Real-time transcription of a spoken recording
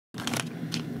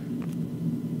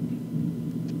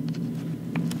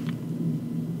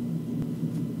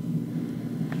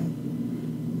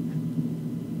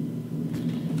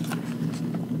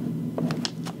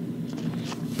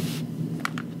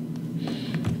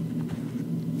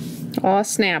Aw,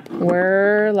 snap,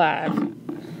 we're live.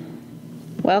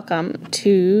 Welcome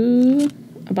to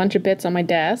a bunch of bits on my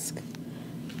desk.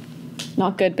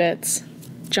 Not good bits,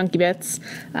 chunky bits.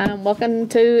 Welcome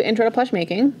to Intro to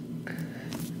Plushmaking.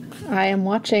 I am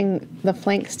watching the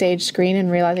flank stage screen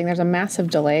and realizing there's a massive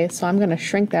delay, so I'm going to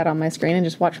shrink that on my screen and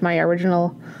just watch my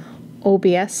original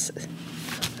OBS.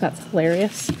 That's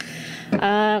hilarious.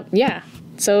 Yeah,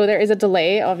 so there is a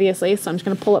delay, obviously, so I'm just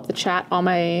going to pull up the chat on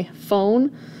my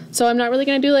phone. So I'm not really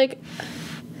going to do like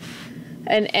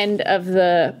an end of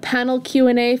the panel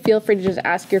Q&A. Feel free to just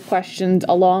ask your questions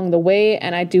along the way,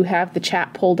 and I do have the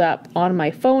chat pulled up on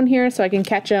my phone here so I can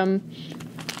catch them.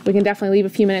 We can definitely leave a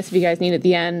few minutes if you guys need at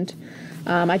the end.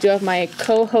 I do have my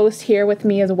co-host here with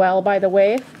me as well, by the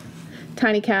way.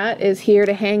 Tiny Cat is here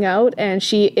to hang out, and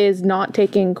she is not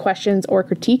taking questions or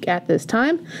critique at this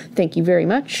time. Thank you very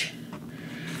much.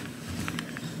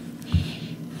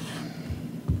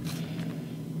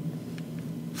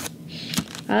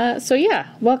 So yeah,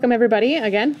 welcome everybody.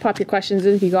 Again, pop your questions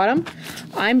in if you got them.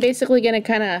 I'm basically going to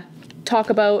kind of talk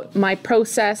about my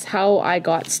process, how I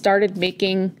got started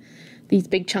making these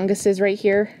big chunguses right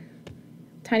here.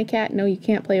 Tiny Cat, no, you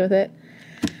can't play with it.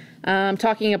 I'm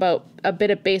talking about a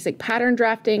bit of basic pattern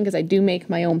drafting because I do make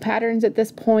my own patterns at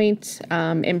this point.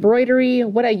 Embroidery,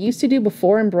 what I used to do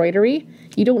before embroidery.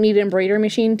 You don't need an embroidery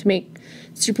machine to make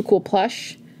super cool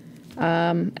plush.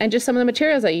 And just some of the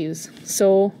materials I use.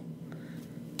 So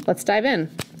let's dive in.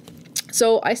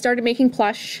 So I started making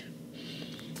plush,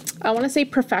 I want to say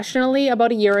professionally,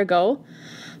 about a year ago.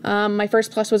 My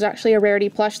first plush was actually a rarity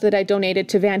plush that I donated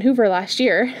to Vancouver last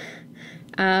year.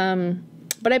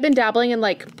 But I've been dabbling in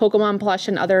like Pokemon plush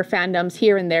and other fandoms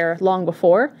here and there long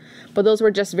before. But those were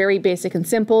just very basic and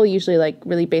simple, usually like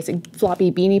really basic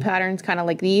floppy beanie patterns, kind of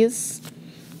like these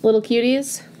little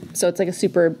cuties. So it's like a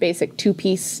super basic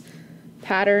two-piece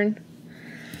pattern.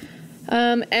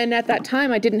 And at that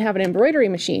time, I didn't have an embroidery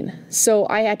machine. So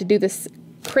I had to do this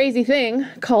crazy thing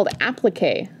called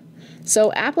applique.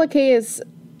 So applique is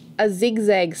a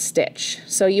zigzag stitch.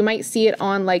 So you might see it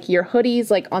on like your hoodies,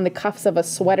 like on the cuffs of a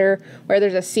sweater where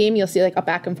there's a seam, you'll see like a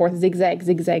back and forth zigzag,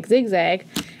 zigzag, zigzag.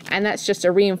 And that's just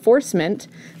a reinforcement.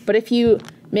 But if you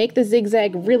make the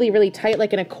zigzag really, really tight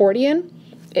like an accordion,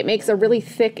 it makes a really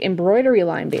thick embroidery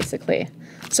line basically.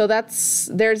 So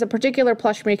there's a particular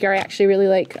plush maker I actually really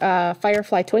like,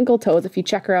 Firefly Twinkle Toes, if you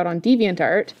check her out on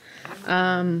DeviantArt.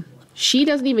 She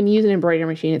doesn't even use an embroidery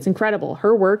machine. It's incredible.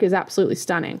 Her work is absolutely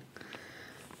stunning.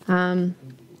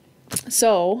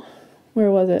 So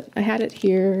where was it? I had it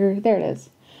here. There it is.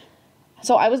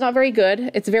 So I was not very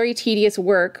good. It's very tedious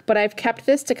work, but I've kept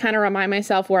this to kind of remind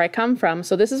myself where I come from.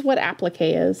 So this is what applique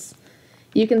is.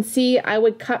 You can see I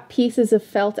would cut pieces of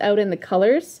felt out in the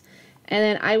colors, and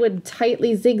then I would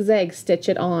tightly zigzag stitch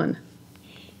it on.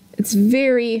 It's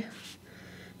very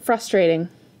frustrating.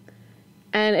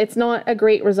 And it's not a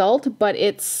great result, but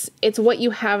it's what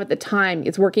you have at the time.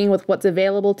 It's working with what's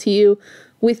available to you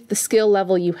with the skill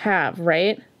level you have,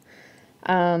 right?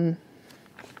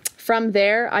 From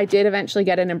there, I did eventually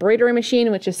get an embroidery machine,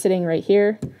 which is sitting right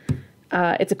here.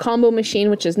 It's a combo machine,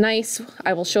 which is nice.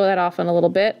 I will show that off in a little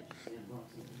bit.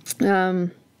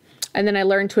 And then I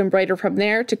learned to embroider from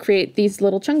there to create these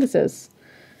little chunguses.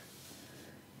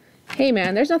 Hey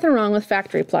man, there's nothing wrong with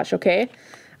factory plush, okay?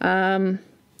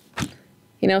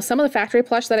 You know, some of the factory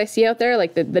plush that I see out there,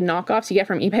 like the knockoffs you get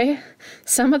from eBay,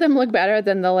 some of them look better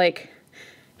than the like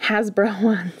Hasbro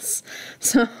ones.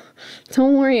 So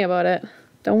don't worry about it.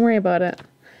 Don't worry about it.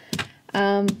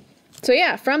 So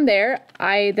yeah, from there,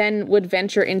 I then would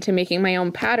venture into making my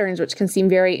own patterns, which can seem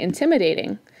very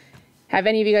intimidating. Have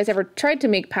any of you guys ever tried to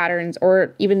make patterns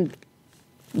or even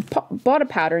bought a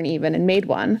pattern even and made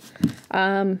one?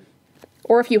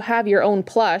 Or if you have your own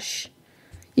plush,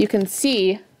 you can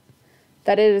see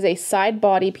that it is a side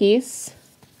body piece,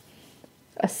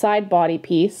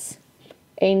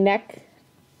 a neck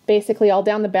basically all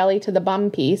down the belly to the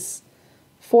bum piece,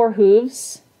 4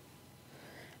 hooves,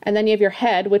 and then you have your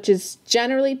head, which is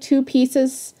generally 2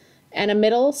 pieces and a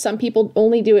middle. Some people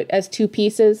only do it as 2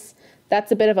 pieces.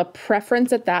 That's a bit of a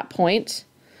preference at that point.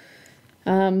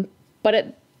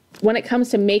 But when it comes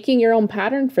to making your own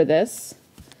pattern for this,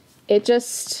 it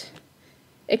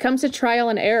comes to trial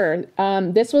and error.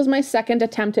 This was my second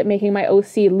attempt at making my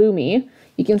OC Lumi.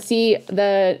 You can see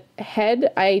the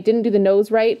head, I didn't do the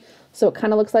nose right, so it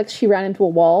kind of looks like she ran into a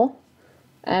wall.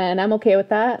 And I'm okay with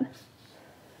that.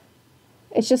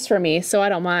 It's just for me, so I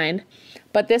don't mind.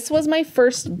 But this was my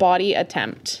first body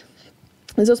attempt.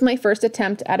 This was my first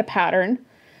attempt at a pattern.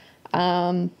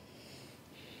 I'm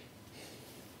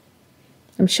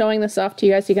showing this off to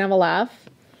you guys so you can have a laugh.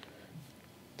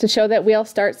 to show that we all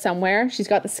start somewhere. She's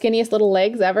got the skinniest little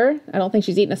legs ever. I don't think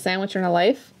she's eaten a sandwich in her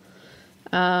life.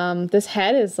 This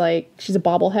head is like, she's a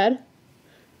bobblehead.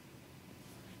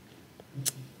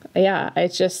 Yeah,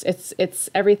 it's just, it's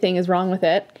everything is wrong with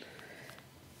it.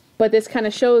 But this kind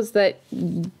of shows that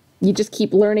you just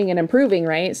keep learning and improving,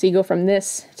 right? So you go from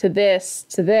this to this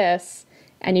to this,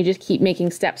 and you just keep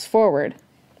making steps forward.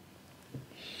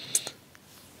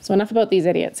 So enough about these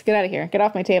idiots. Get out of here. Get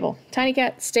off my table. Tiny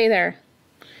cat, stay there.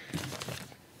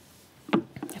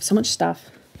 I have so much stuff.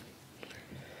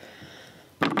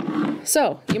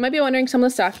 So you might be wondering some of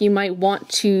the stuff you might want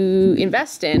to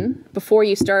invest in before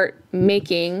you start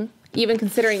making, even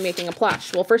considering making a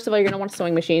plush. Well, first of all, you're going to want a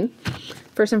sewing machine,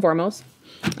 first and foremost.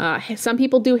 Some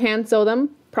people do hand sew them.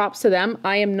 Props to them.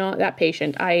 I am not that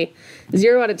patient.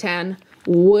 0 out of 10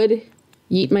 would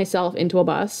yeet myself into a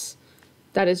bus.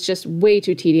 That is just way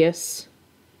too tedious.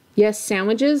 Yes,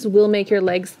 sandwiches will make your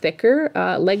legs thicker.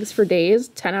 Legs for days,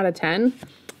 10 out of 10.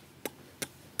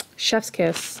 Chef's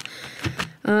kiss.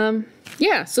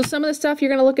 Yeah, so some of the stuff you're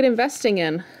going to look at investing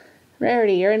in.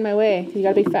 Rarity, you're in my way. You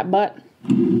got a big fat butt.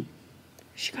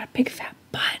 She got a big fat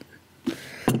butt.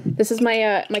 This is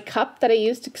my my cup that I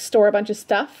use to store a bunch of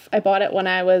stuff. I bought it when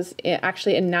I was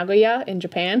actually in Nagoya in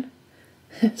Japan.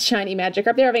 Shiny magic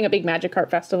carp. They're having a big magic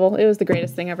carp festival. It was the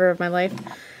greatest thing ever of my life.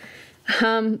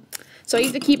 So I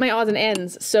used to keep my odds and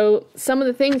ends. So some of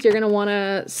the things you're going to want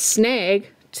to snag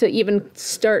to even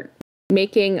start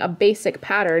making a basic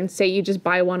pattern, say you just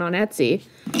buy one on Etsy,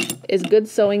 is good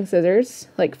sewing scissors,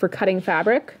 like for cutting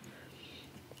fabric.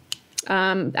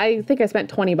 I think I spent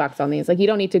 20 bucks on these. Like you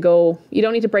don't need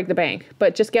to break the bank,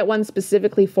 but just get one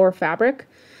specifically for fabric.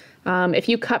 If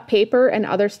you cut paper and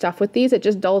other stuff with these, it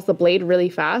just dulls the blade really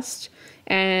fast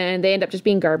and they end up just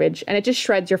being garbage and it just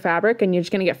shreds your fabric and you're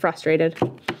just going to get frustrated.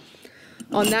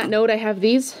 On that note, I have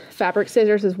these fabric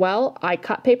scissors as well. I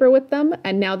cut paper with them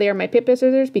and now they are my paper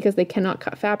scissors because they cannot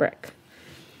cut fabric.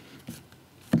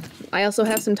 I also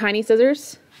have some tiny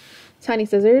scissors. Tiny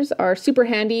scissors are super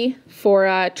handy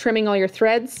for trimming all your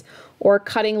threads or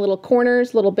cutting little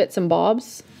corners, little bits and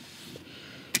bobs.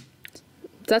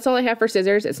 That's all I have for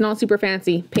scissors. It's not super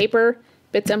fancy. Paper,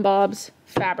 bits and bobs,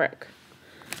 fabric.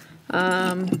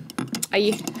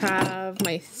 I have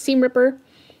my seam ripper.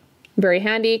 Very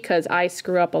handy because I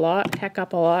screw up a lot. Heck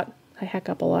up a lot. I heck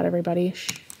up a lot, everybody.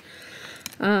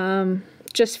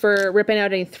 Just for ripping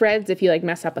out any threads if you like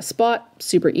mess up a spot.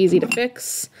 Super easy to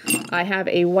fix. I have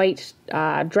a white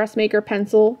dressmaker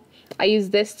pencil. I use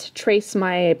this to trace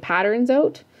my patterns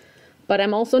out. But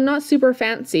I'm also not super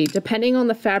fancy. Depending on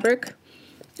the fabric,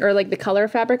 or like the color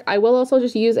of fabric, I will also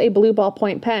just use a blue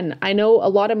ballpoint pen. I know a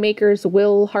lot of makers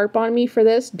will harp on me for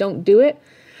this. Don't do it.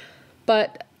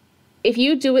 But if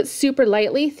you do it super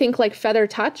lightly, think like feather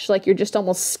touch, like you're just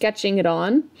almost sketching it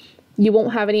on, you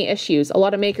won't have any issues. A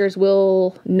lot of makers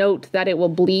will note that it will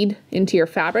bleed into your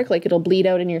fabric, like it'll bleed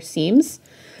out in your seams.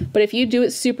 But if you do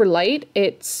it super light,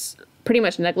 it's pretty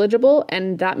much negligible,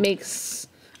 and that makes,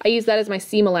 I use that as my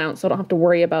seam allowance so I don't have to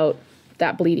worry about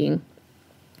that bleeding.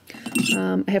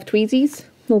 I have tweezies,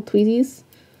 little tweezies.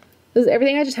 This is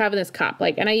everything I just have in this cup,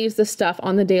 like, and I use this stuff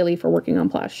on the daily for working on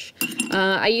plush.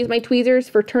 I use my tweezers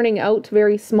for turning out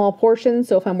very small portions,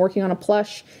 so if I'm working on a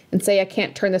plush and say I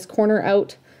can't turn this corner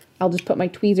out, I'll just put my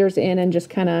tweezers in and just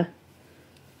kind of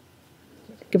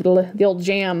give it the old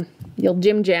jam, the old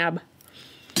jim jab.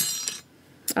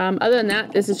 Other than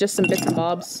that, this is just some bits and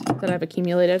bobs that I've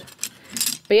accumulated.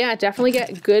 But yeah, definitely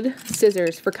get good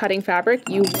scissors for cutting fabric.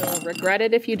 You will regret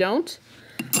it if you don't.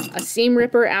 A seam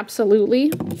ripper,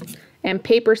 absolutely. And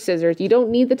paper scissors. You don't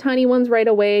need the tiny ones right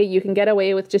away. You can get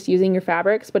away with just using your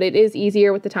fabrics, but it is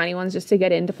easier with the tiny ones just to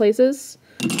get into places.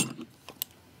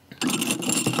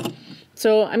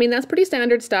 So, I mean, that's pretty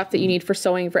standard stuff that you need for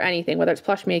sewing for anything, whether it's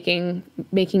plush making,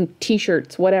 making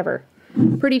t-shirts, whatever.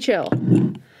 Pretty chill.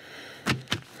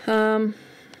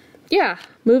 Yeah,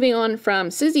 moving on from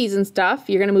scissors and stuff,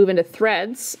 you're going to move into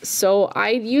threads. So I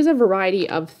use a variety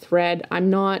of thread. I'm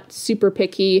not super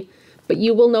picky, but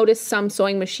you will notice some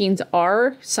sewing machines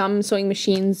are. Some sewing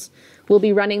machines will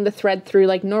be running the thread through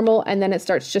like normal, and then it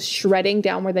starts just shredding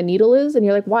down where the needle is. And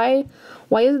you're like, why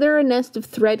is there a nest of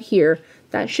thread here?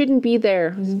 That shouldn't be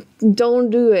there. Don't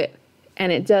do it.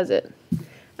 And it does it.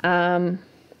 Some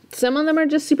of them are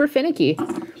just super finicky.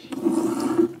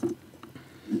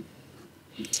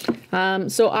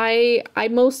 So I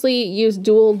mostly use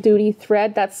dual duty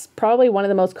thread. That's probably one of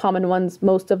the most common ones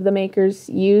most of the makers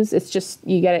use. It's just,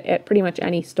 you get it at pretty much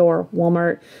any store,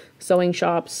 Walmart, sewing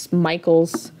shops,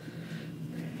 Michael's.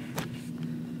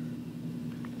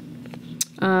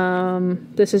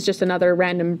 This is just another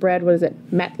random bread. What is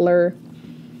it? Metler.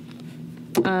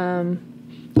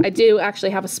 I do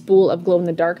actually have a spool of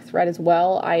glow-in-the-dark thread as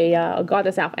well. I got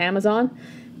this off Amazon.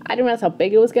 I didn't realize how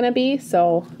big it was going to be,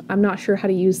 so I'm not sure how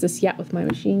to use this yet with my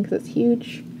machine because it's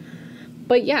huge.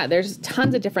 But yeah, there's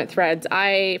tons of different threads.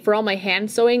 For all my hand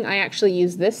sewing, I actually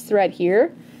use this thread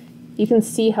here. You can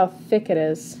see how thick it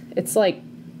is. It's like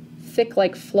thick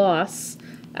like floss.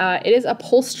 It is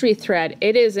upholstery thread.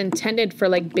 It is intended for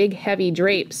like big heavy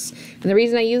drapes. And the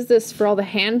reason I use this for all the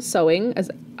hand sewing, as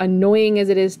annoying as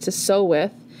it is to sew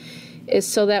with, is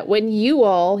so that when you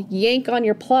all yank on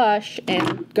your plush,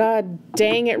 and god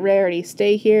dang it, Rarity,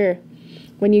 stay here.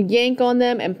 When you yank on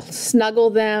them and snuggle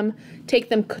them, take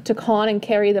them to con and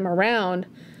carry them around,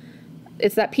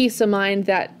 it's that peace of mind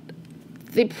that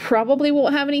they probably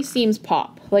won't have any seams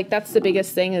pop. Like, that's the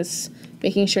biggest thing, is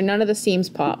making sure none of the seams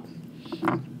pop.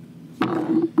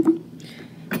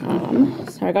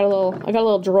 So I got a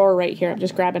little drawer right here. I'm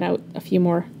just grabbing out a few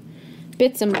more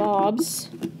bits and bobs,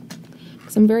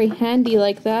 because I'm very handy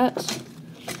like that.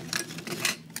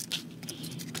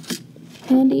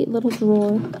 Handy little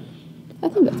drawer. I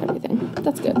think that's everything.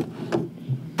 That's good.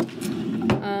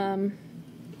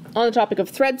 On the topic of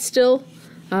thread still,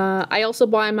 I also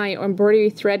buy my embroidery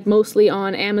thread mostly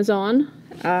on Amazon.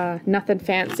 Nothing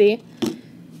fancy.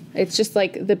 It's just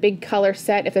like the big color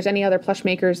set. If there's any other plush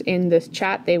makers in this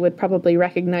chat, they would probably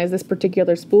recognize this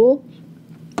particular spool.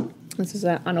 This is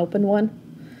an unopened one.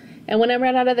 And when I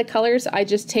run out of the colors, I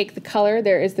just take the color.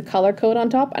 There is the color code on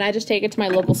top, and I just take it to my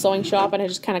local sewing shop and I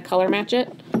just kind of color match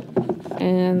it.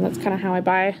 And that's kind of how I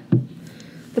buy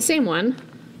the same one.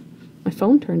 My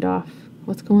phone turned off.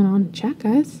 What's going on in chat,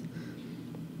 guys?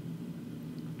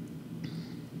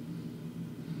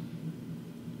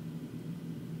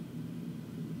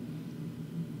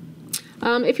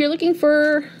 If you're looking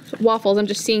for waffles, I'm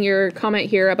just seeing your comment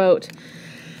here about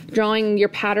drawing your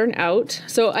pattern out.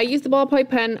 So I use the ballpoint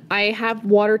pen. I have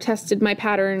water tested my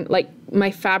pattern, like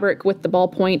my fabric with the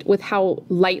ballpoint, with how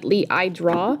lightly I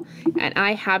draw, and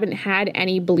I haven't had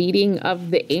any bleeding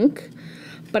of the ink.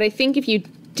 But I think if you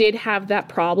did have that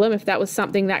problem, if that was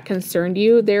something that concerned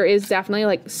you, there is definitely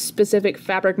like specific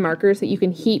fabric markers that you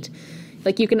can heat.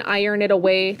 Like, you can iron it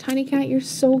away. Tiny cat, you're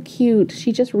so cute.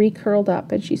 She just recurled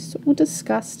up and she's so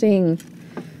disgusting.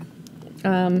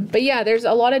 But yeah, there's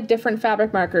a lot of different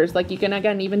fabric markers. Like, you can,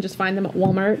 again, even just find them at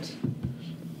Walmart.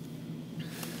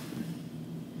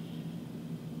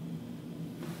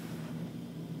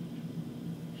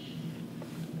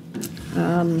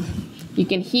 You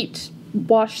can heat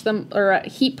wash them, or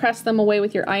heat press them away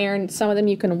with your iron. Some of them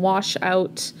you can wash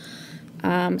out.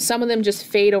 Some of them just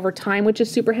fade over time, which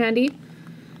is super handy.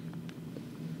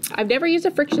 I've never used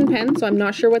a friction pen, so I'm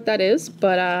not sure what that is,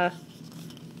 but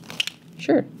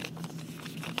sure.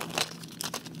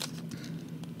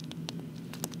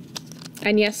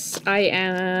 And yes, I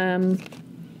am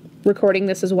recording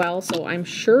this as well, so I'm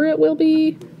sure it will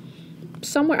be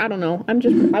somewhere. I don't know.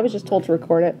 I was just told to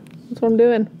record it. That's what I'm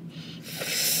doing.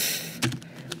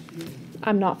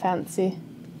 I'm not fancy.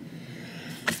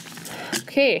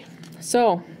 Okay,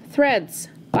 so threads.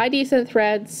 Buy decent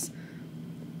threads.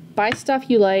 Buy stuff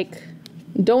you like.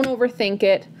 Don't overthink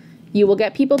it. You will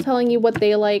get people telling you what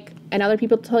they like and other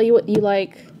people tell you what you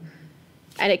like.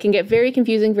 And it can get very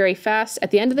confusing very fast.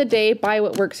 At the end of the day, buy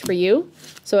what works for you.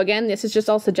 So again, this is just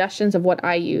all suggestions of what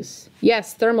I use.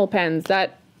 Yes, thermal pens.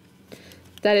 That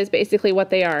is basically what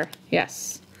they are.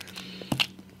 Yes.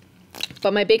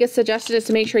 But my biggest suggestion is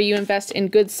to make sure you invest in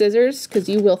good scissors, because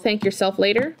you will thank yourself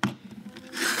later.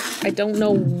 I don't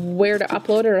know where to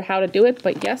upload it or how to do it,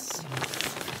 but yes.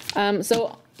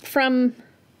 So from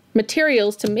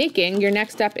materials to making, your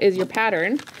next step is your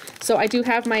pattern. So I do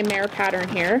have my mare pattern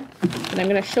here, and I'm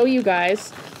going to show you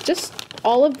guys just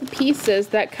all of the pieces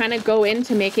that kind of go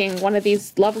into making one of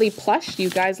these lovely plush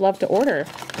you guys love to order,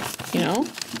 you know.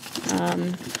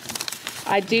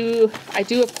 I do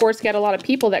of course get a lot of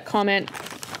people that comment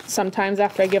sometimes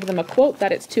after I give them a quote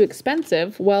that it's too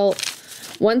expensive. Well,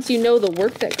 once you know the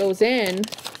work that goes in,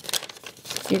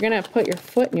 you're gonna put your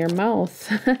foot in your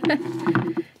mouth.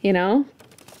 You know.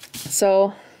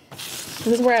 So this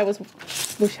is where I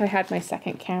wish I had my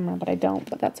second camera, but I don't,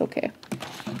 but that's okay.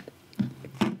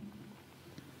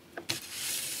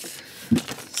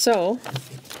 So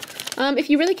if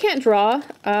you really can't draw,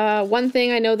 one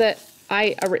thing I know that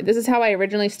this is how I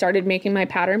originally started making my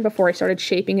pattern before I started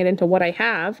shaping it into what I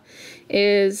have,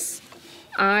 is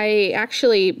I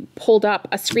actually pulled up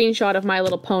a screenshot of My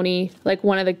Little Pony, like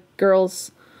one of the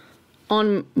girls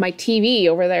on my TV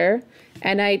over there,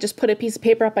 and I just put a piece of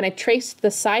paper up and I traced the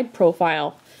side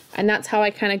profile, and that's how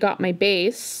I kind of got my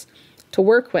base to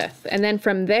work with. And then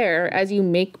from there, as you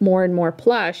make more and more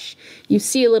plush, you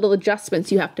see little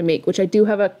adjustments you have to make, which I do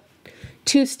have a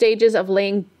 2 stages of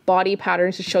laying body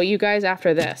patterns to show you guys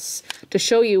after this, to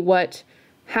show you what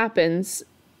happens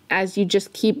as you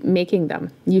just keep making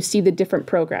them. You see the different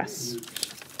progress.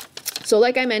 So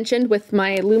like I mentioned with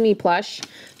my Lumi plush,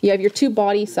 you have your 2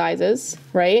 body sizes,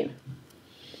 right?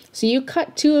 So you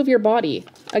cut 2 of your body.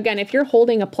 Again, if you're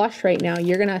holding a plush right now,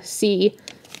 you're gonna see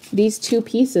these 2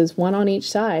 pieces, 1 on each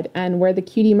side, and where the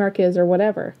cutie mark is or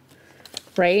whatever,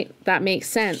 right? That makes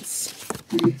sense.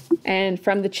 And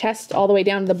from the chest all the way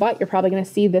down to the butt, you're probably gonna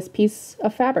see this piece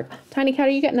of fabric. Tiny cat,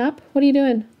 are you getting up? What are you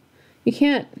doing? You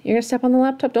can't. You're gonna step on the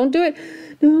laptop. Don't do it.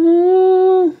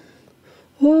 No.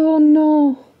 Oh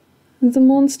no. It's a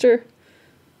monster.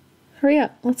 Hurry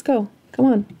up. Let's go. Come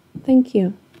on. Thank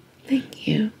you. Thank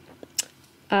you.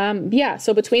 Yeah,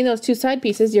 so between those 2 side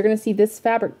pieces, you're going to see this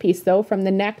fabric piece, though, from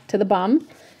the neck to the bum.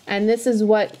 And this is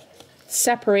what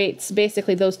separates,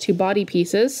 basically, those 2 body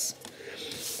pieces.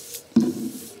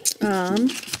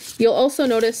 You'll also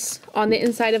notice on the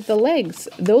inside of the legs,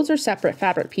 those are separate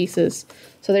fabric pieces.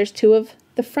 So there's 2 of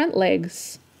the front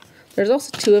legs. There's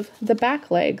also 2 of the back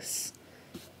legs.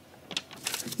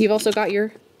 You've also got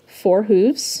your 4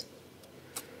 hooves.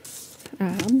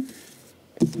 A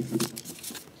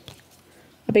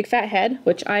big fat head,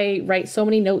 which I write so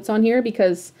many notes on here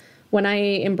because when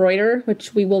I embroider,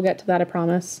 which we will get to that, I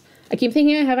promise, I keep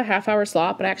thinking I have a half-hour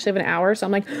slot, but I actually have an hour, so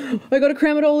I'm like, I gotta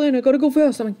cram it all in, I gotta go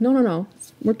fast. I'm like, no,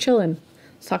 we're chilling.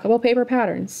 Let's talk about paper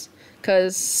patterns,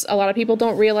 because a lot of people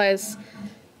don't realize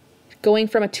going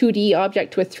from a 2D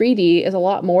object to a 3D is a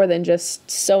lot more than just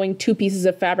sewing 2 pieces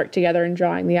of fabric together and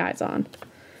drawing the eyes on,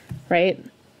 right?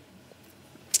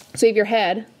 So you have your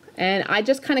head, and I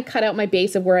just kind of cut out my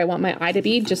base of where I want my eye to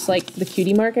be, just like the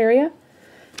cutie mark area.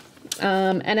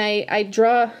 And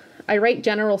I write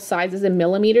general sizes in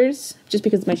millimeters, just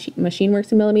because my machine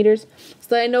works in millimeters,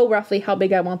 so that I know roughly how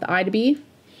big I want the eye to be.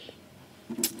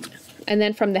 And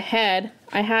then from the head,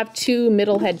 I have 2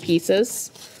 middle head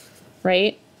pieces,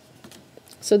 right?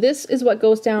 So this is what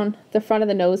goes down the front of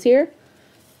the nose here,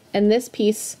 and this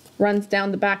piece runs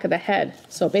down the back of the head.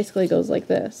 So it basically goes like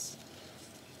this.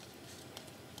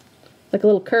 Like a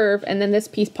little curve, and then this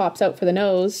piece pops out for the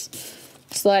nose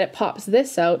so that it pops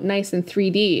this out nice and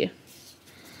 3D.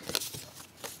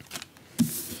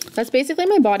 That's basically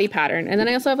my body pattern. And then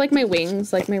I also have like my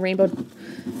wings, like my rainbow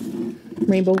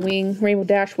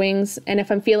dash wings. And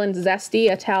if I'm feeling zesty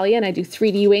Italian, I do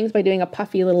 3D wings by doing a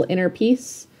puffy little inner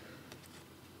piece.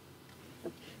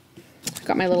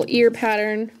 Got my little ear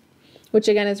pattern, which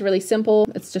again is really simple.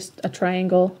 It's just a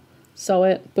triangle. Sew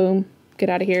it, boom, get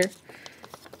out of here.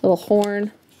 Little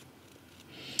horn.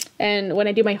 And when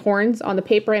I do my horns on the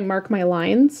paper, I mark my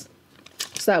lines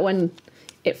so that when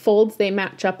it folds, they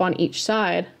match up on each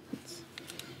side.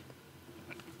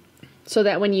 So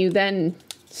that when you then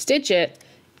stitch it,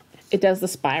 it does the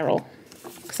spiral.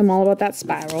 Because I'm all about that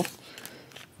spiral.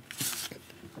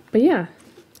 But yeah,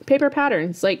 paper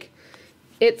patterns, like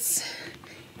it's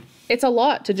a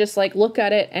lot to just like look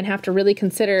at it and have to really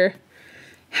consider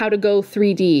how to go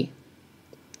 3D.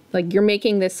 Like you're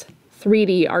making this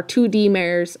 3D, our 2D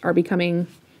mares are becoming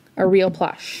a real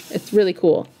plush. It's really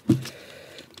cool.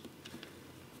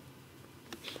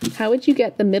 How would you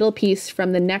get the middle piece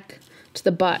from the neck to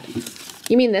the butt?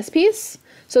 You mean this piece?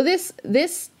 So this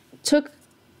took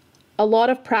a lot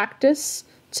of practice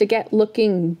to get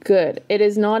looking good. It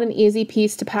is not an easy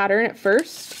piece to pattern at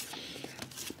first,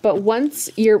 but once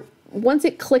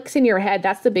it clicks in your head,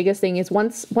 that's the biggest thing, is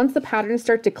once the patterns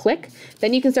start to click,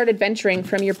 then you can start adventuring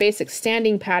from your basic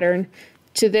standing pattern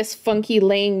to this funky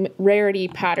laying rarity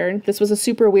pattern. This was a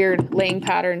super weird laying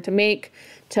pattern to make,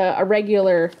 to a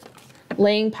regular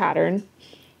laying pattern,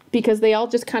 because they all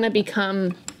just kind of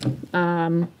become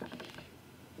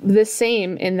the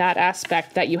same in that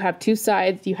aspect, that you have 2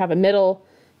 sides, you have a middle,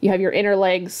 you have your inner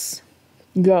legs,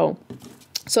 go.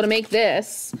 So to make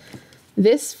this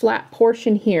flat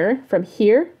portion here, from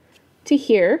here to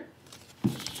here,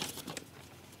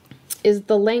 is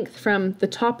the length from the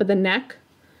top of the neck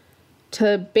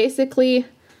to basically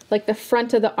like the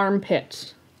front of the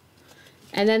armpit.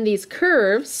 And then these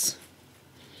curves,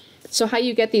 so how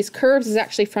you get these curves is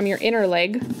actually from your inner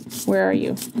leg. Where are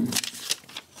you?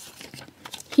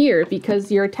 Here,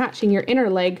 because you're attaching your inner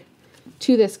leg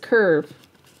to this curve,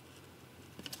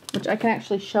 which I can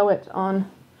actually show it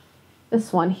on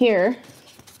this one here.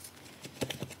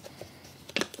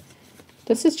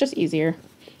 This is just easier.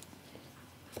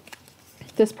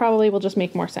 This probably will just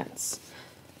make more sense.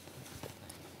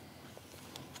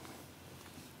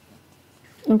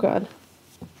 Oh God.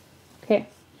 Okay,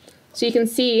 so you can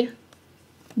see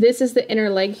this is the inner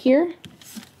leg here.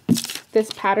 This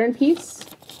pattern piece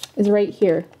is right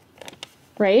here,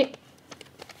 right?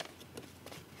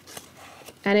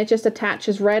 and it just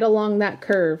attaches right along that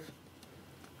curve.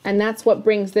 And that's what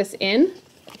brings this in.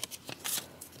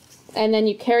 And then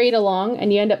you carry it along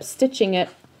and you end up stitching it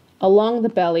along the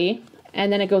belly,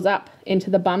 and then it goes up into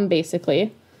the bum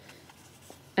basically.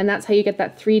 And that's how you get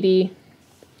that 3D.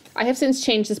 I have since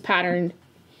changed this pattern,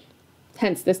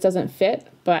 hence this doesn't fit,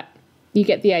 but you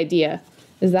get the idea,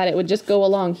 is that it would just go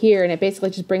along here and it basically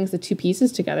just brings the two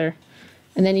pieces together.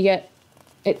 And then you get,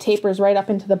 it tapers right up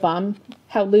into the bum.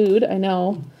 How lewd, I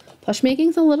know. Plush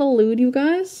making's a little lewd, you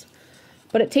guys.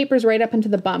 But it tapers right up into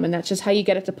the bum, and that's just how you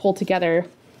get it to pull together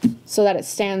so that it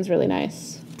stands really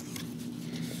nice.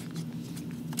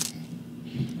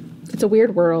 It's a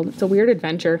weird world. It's a weird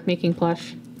adventure, making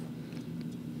plush.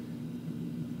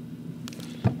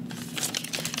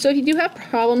 So if you do have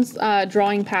problems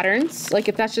drawing patterns, like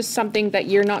if that's just something that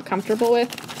you're not comfortable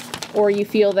with, or you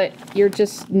feel that you're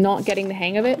just not getting the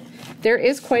hang of it, there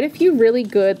is quite a few really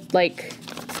good like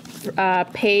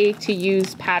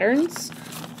pay-to-use patterns.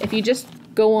 If you just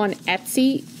go on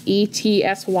Etsy,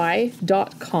 etsy.com,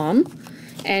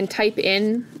 and type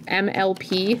in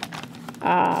MLP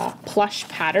plush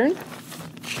pattern,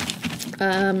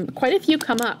 quite a few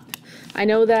come up. I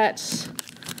know that,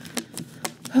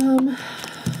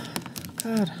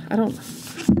 God, I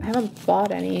haven't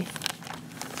bought any.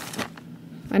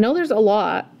 I know there's a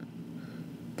lot.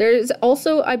 There's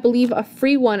also, I believe, a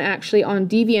free one actually on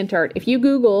DeviantArt. If you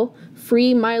Google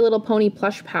free My Little Pony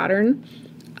plush pattern,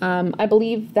 I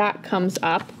believe that comes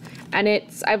up, and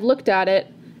I've looked at it,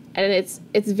 and it's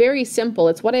very simple.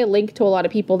 It's what I link to a lot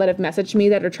of people that have messaged me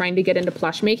that are trying to get into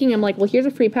plush making. I'm like, well, here's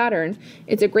a free pattern.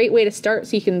 It's a great way to start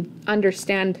so you can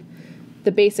understand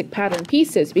the basic pattern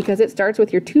pieces, because it starts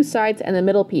with your two sides and the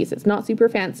middle piece. It's not super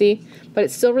fancy, but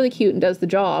it's still really cute and does the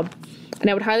job. And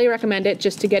I would highly recommend it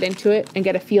just to get into it and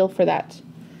get a feel for that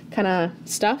kind of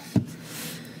stuff.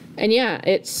 And yeah,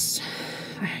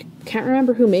 I can't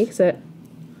remember who makes it.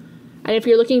 And if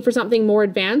you're looking for something more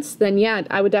advanced, then yeah,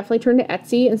 I would definitely turn to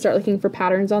Etsy and start looking for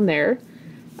patterns on there.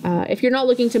 If you're not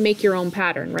looking to make your own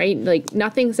pattern, right? Like,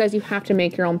 nothing says you have to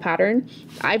make your own pattern.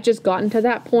 I've just gotten to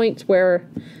that point where,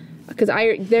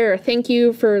 thank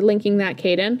you for linking that,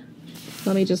 Kaden.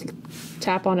 Let me just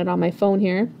tap on it on my phone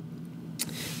here.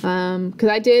 Because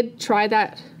I did try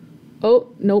that. Oh,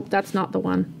 nope, that's not the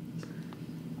one.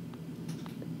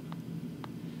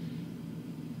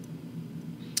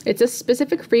 It's a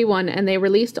specific free one, and they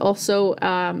released also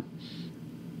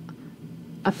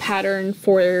a pattern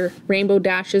for Rainbow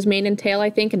Dash's mane and tail, I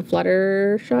think, and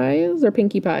Fluttershy's or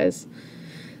Pinkie Pie's.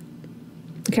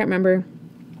 I can't remember.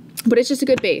 But it's just a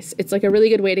good base. It's like a really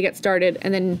good way to get started,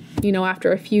 and then, you know,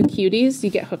 after a few cuties, you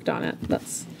get hooked on it.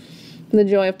 That's the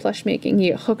joy of plush making.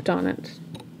 You get hooked on it.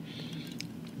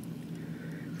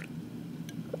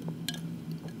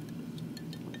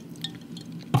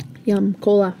 Yum,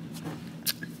 cola.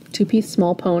 Two-piece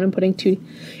small pone and putting two.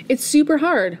 It's super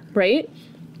hard, right?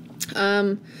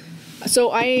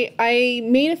 So I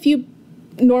made a few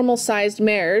normal sized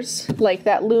mares, like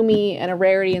that Lumi and a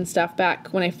Rarity and stuff back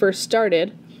when I first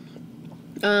started.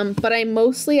 But I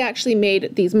mostly actually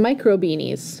made these micro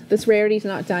beanies. This Rarity's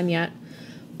not done yet.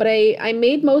 But I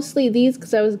made mostly these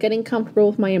because I was getting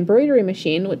comfortable with my embroidery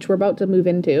machine, which we're about to move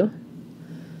into.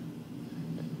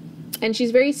 And she's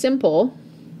very simple,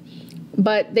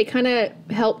 but they kind of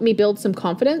helped me build some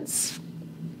confidence.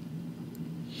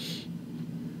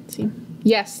 Let's see.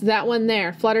 Yes, that one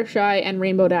there, Fluttershy and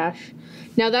Rainbow Dash.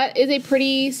 Now that is a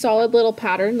pretty solid little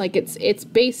pattern. Like, it's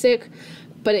basic,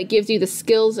 but it gives you the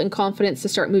skills and confidence to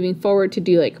start moving forward to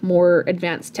do like more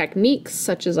advanced techniques,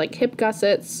 such as like hip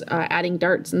gussets, adding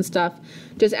darts and stuff,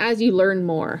 just as you learn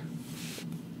more.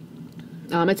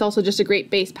 It's also just a great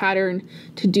base pattern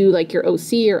to do like your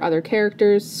OC or other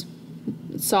characters.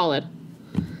 It's solid.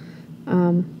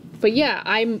 But yeah,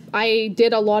 I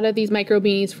did a lot of these micro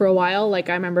beanies for a while.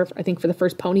 Like, I remember, I think for the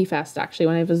first Pony Fest, actually,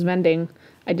 when I was vending,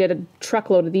 I did a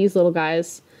truckload of these little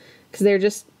guys because they're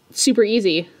just super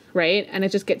easy, right? And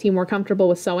it just gets you more comfortable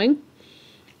with sewing.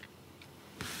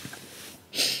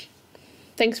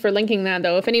 Thanks for linking that,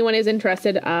 though. If anyone is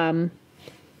interested, I want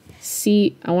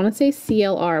to say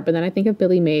CLR, but then I think of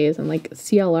Billy Mays and like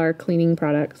CLR cleaning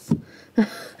products.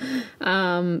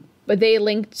 But they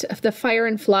linked the Fire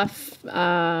and Fluff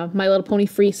My Little Pony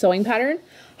free sewing pattern.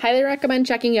 Highly recommend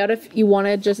checking out if you want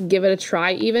to just give it a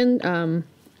try even.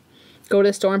 Go to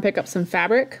the store and pick up some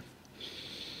fabric.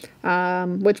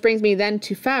 Which brings me then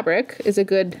to fabric, is a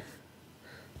good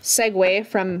segue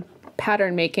from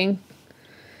pattern making.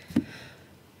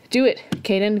 Do it,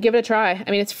 Kaden. Give it a try.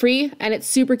 I mean, it's free and it's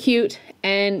super cute,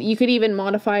 and you could even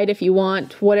modify it if you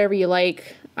want, whatever you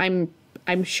like. I'm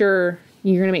sure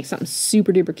you're gonna make something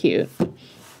super duper cute.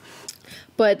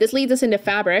 But this leads us into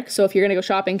fabric. So if you're gonna go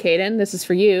shopping, Kaden, this is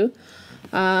for you.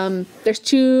 There's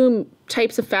two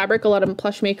types of fabric a lot of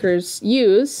plush makers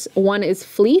use. One is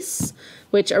fleece,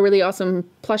 which a really awesome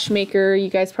plush maker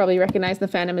you guys probably recognize in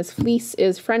the fandom is Fleece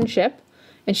is Friendship.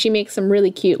 And she makes some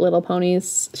really cute little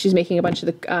ponies. She's making a bunch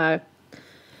of the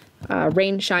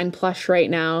Rain Shine plush right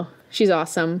now. She's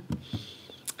awesome.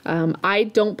 I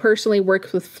don't personally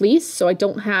work with fleece, so I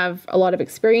don't have a lot of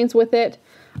experience with it.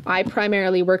 I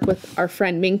primarily work with our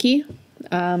friend Minky.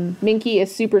 Minky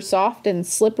is super soft and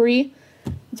slippery.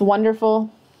 It's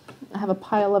wonderful. I have a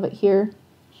pile of it here.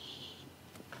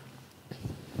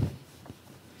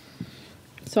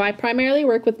 So I primarily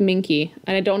work with Minky,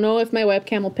 and I don't know if my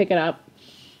webcam will pick it up.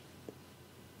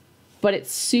 But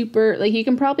it's super, like you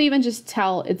can probably even just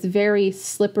tell it's very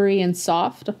slippery and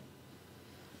soft.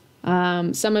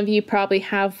 Some of you probably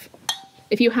have,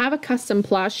 if you have a custom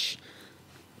plush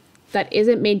that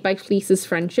isn't made by Fleece's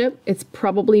Friendship, it's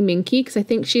probably Minky, because I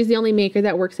think she's the only maker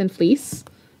that works in fleece,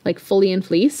 like fully in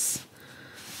fleece.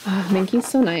 Oh, Minky's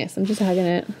so nice. I'm just hugging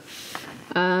it.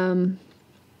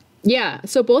 Yeah,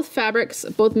 so both fabrics,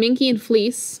 both Minky and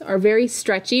fleece, are very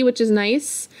stretchy, which is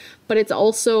nice, but it's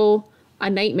also a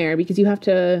nightmare because you have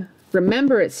to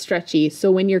remember it's stretchy.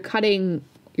 So when you're cutting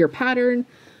your pattern,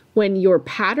 when you're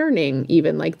patterning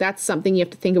even, like that's something you have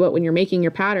to think about when you're making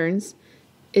your patterns,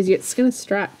 is it's gonna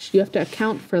stretch. You have to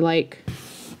account for like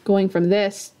going from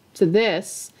this to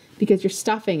this because you're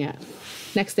stuffing it.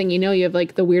 Next thing you know, you have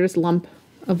like the weirdest lump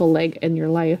of a leg in your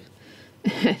life.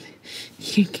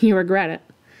 you regret it.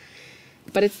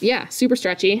 But it's, yeah, super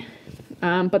stretchy.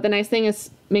 But the nice thing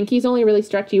is Minky's only really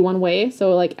stretchy one way.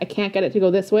 So like I can't get it to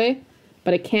go this way,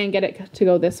 but I can get it to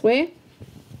go this way.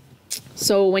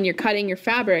 So when you're cutting your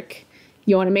fabric,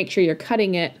 you want to make sure you're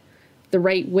cutting it the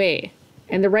right way.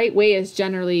 And the right way is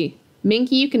generally,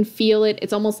 Minky, you can feel it.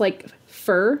 It's almost like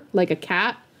fur, like a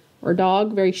cat or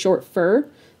dog, very short fur.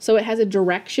 So it has a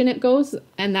direction it goes,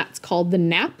 and that's called the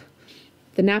nap.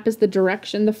 The nap is the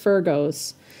direction the fur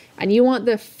goes. And you want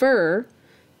the fur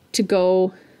to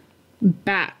go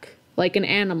back like an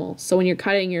animal. So when you're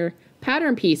cutting your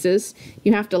pattern pieces,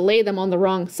 you have to lay them on the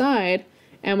wrong side.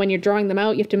 And when you're drawing them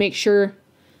out, you have to make sure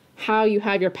how you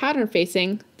have your pattern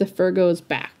facing, the fur goes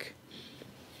back.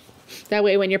 That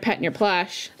way when you're petting your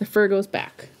plush, the fur goes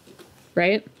back,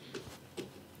 right?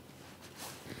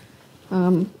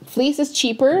 Fleece is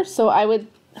cheaper, so I would,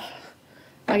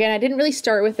 again, I didn't really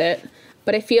start with it,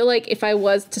 but I feel like if I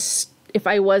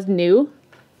was new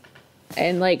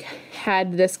and like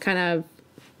had this kind of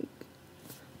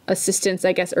assistance,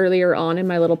 I guess, earlier on in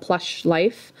my little plush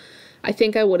life, I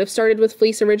think I would have started with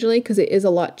fleece originally because it is a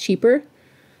lot cheaper.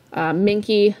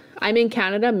 Minky, I'm in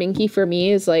Canada. Minky for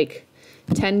me is like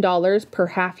 $10 per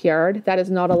half yard. That is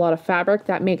not a lot of fabric.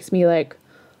 That makes me like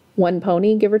one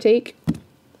pony, give or take.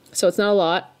 So it's not a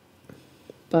lot,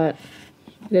 but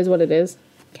it is what it is.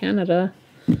 Canada.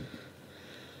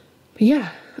 But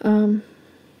yeah.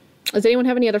 Does anyone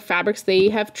have any other fabrics they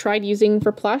have tried using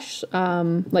for plush?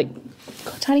 Like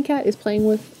Tiny Cat is playing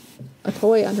with a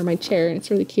toy under my chair and it's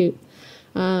really cute.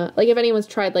 Like if anyone's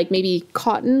tried like maybe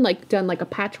cotton, like done like a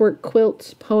patchwork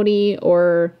quilt pony,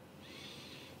 or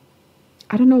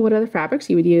I don't know what other fabrics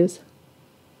you would use.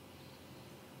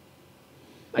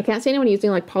 I can't see anyone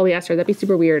using like polyester. That'd be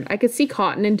super weird. I could see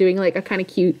cotton and doing like a kind of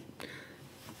cute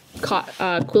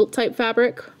quilt type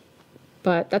fabric,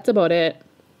 but that's about it.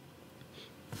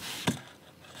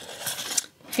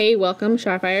 Hey, welcome,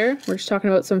 Shyfire. We're just talking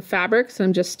about some fabrics.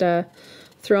 I'm just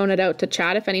throwing it out to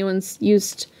chat if anyone's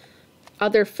used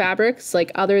other fabrics,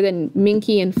 like other than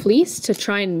Minky and fleece, to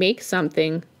try and make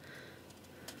something.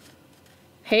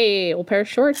 Hey, old pair of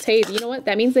shorts. Hey, you know what?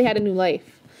 That means they had a new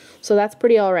life. So that's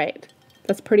pretty all right.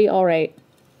 That's pretty all right.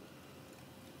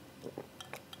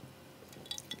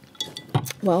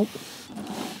 Well,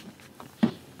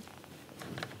 I'm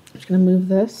just gonna move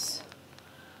this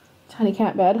Tiny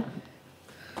Cat bed.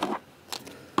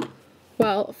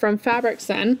 Well, from fabrics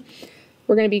then,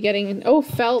 we're going to be getting, oh,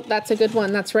 felt, that's a good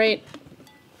one, that's right.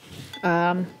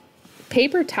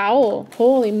 Paper towel,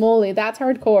 holy moly, that's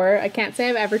hardcore. I can't say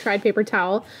I've ever tried paper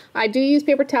towel. I do use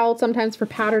paper towel sometimes for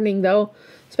patterning though,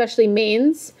 especially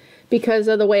mains, because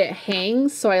of the way it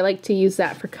hangs, so I like to use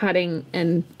that for cutting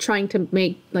and trying to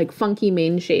make like funky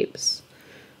main shapes.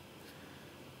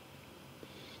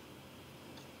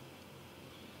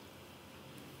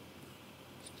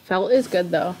 Felt is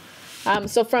good though.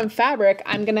 So from fabric,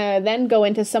 I'm gonna then go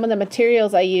into some of the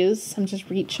materials I use. I'm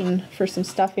just reaching for some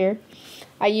stuff here.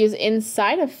 I use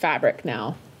inside of fabric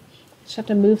now. Just have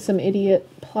to move some idiot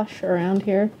plush around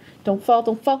here. Don't fall,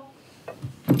 don't fall.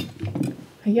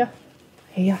 Hey-ya,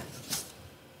 hey-ya.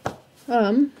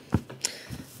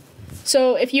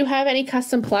 So if you have any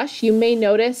custom plush, you may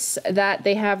notice that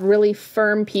they have really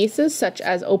firm pieces such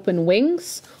as open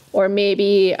wings, or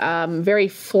maybe very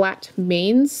flat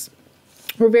manes,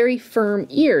 or very firm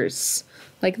ears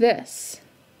like this,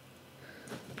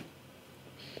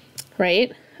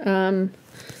 right?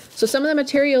 So some of the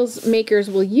materials makers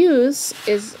will use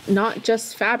is not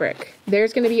just fabric.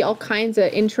 There's going to be all kinds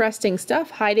of interesting stuff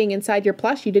hiding inside your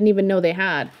plush you didn't even know they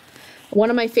had. One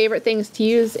of my favorite things to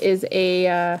use is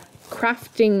a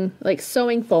crafting, like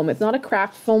sewing foam. It's not a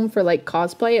craft foam for like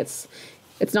cosplay.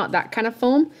 It's not that kind of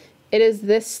foam. It is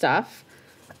this stuff.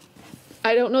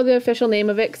 I don't know the official name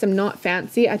of it because I'm not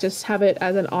fancy. I just have it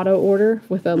as an auto order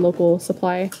with a local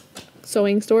supply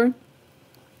sewing store.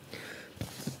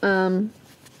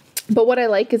 But what I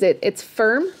like is it's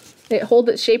firm. It holds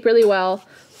its shape really well,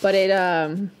 but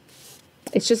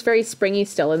it's just very springy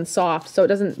still and soft, so it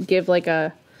doesn't give like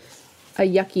a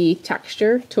yucky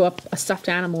texture to a stuffed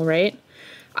animal, right?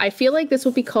 I feel like this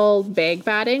would be called bag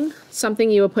batting, something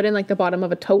you would put in like the bottom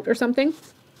of a tote or something.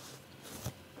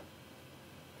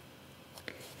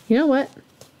 You know what?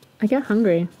 I get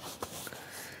hungry.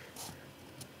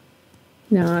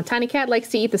 No, Tiny Cat likes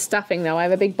to eat the stuffing though. I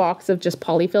have a big box of just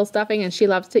polyfill stuffing and she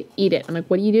loves to eat it. I'm like,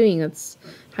 what are you doing? That's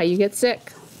how you get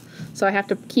sick. So I have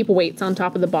to keep weights on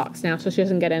top of the box now so she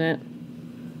doesn't get in it.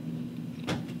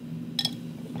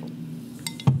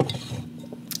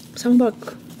 Something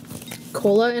about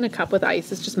cola in a cup with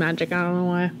ice is just magic. I don't know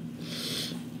why.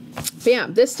 But yeah,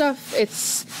 this stuff,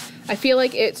 I feel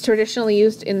like it's traditionally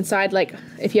used inside, like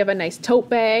if you have a nice tote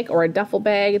bag or a duffel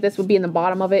bag, this would be in the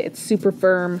bottom of it. It's super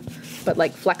firm, but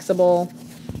like flexible,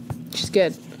 which is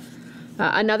good.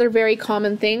 Another very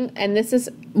common thing, and this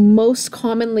is most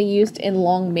commonly used in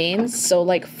long manes, so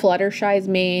like Fluttershy's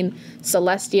mane,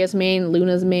 Celestia's mane,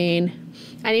 Luna's mane,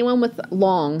 anyone with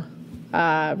long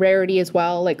rarity as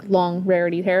well, like long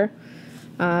rarity hair,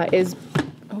 is,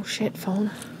 oh shit,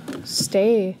 phone,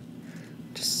 stay,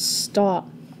 just stop.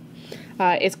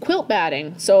 Is quilt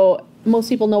batting. So most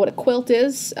people know what a quilt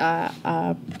is,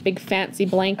 a big fancy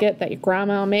blanket that your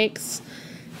grandma makes,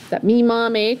 that me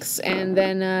mom makes, and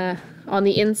then on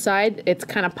the inside it's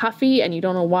kind of puffy and you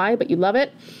don't know why, but you love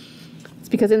it. It's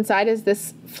because inside is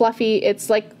this fluffy, it's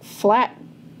like flat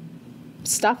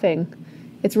stuffing.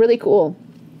 It's really cool.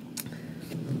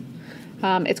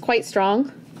 It's quite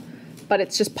strong, but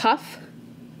it's just puff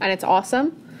and it's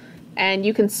awesome. And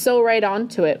you can sew right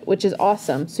onto it, which is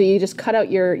awesome. So you just cut out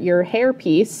your hair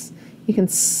piece, you can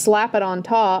slap it on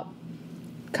top,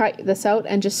 cut this out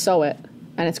and just sew it,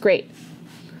 and it's great.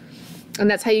 And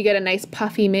that's how you get a nice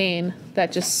puffy mane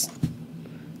that just,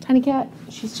 Tiny Cat,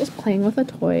 she's just playing with a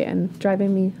toy and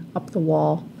driving me up the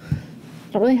wall.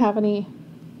 I don't have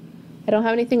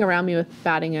anything around me with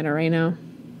batting in it right now.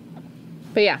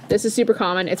 But yeah, this is super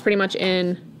common. It's pretty much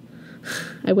in,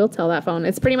 I will tell that phone.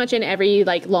 It's pretty much in every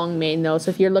like long mane though.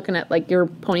 So if you're looking at like your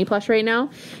pony plush right now,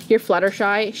 your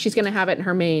Fluttershy, she's gonna have it in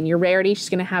her mane. Your Rarity, she's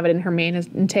gonna have it in her mane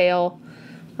and tail.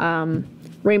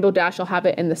 Rainbow Dash will have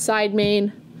it in the side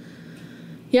mane.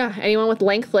 Yeah, anyone with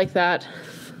length like that.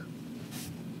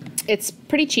 It's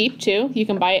pretty cheap too. You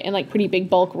can buy it in like pretty big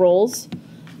bulk rolls.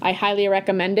 I highly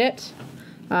recommend it.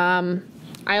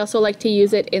 I also like to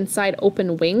use it inside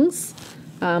open wings.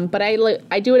 But I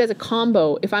do it as a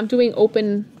combo. If I'm doing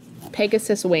open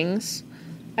Pegasus wings,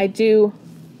 I do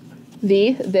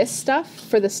this stuff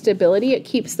for the stability. It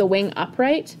keeps the wing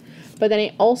upright. But then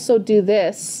I also do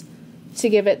this to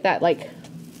give it that like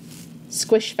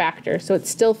squish factor, so it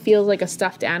still feels like a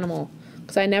stuffed animal.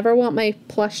 Because I never want my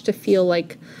plush to feel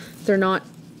like they're not,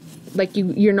 like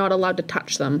you're not allowed to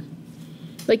touch them.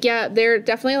 Like yeah, they're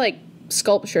definitely like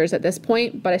sculptures at this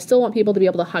point, but I still want people to be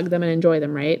able to hug them and enjoy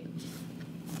them, right?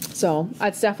 So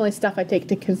that's definitely stuff I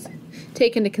take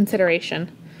into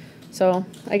consideration. So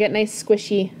I get nice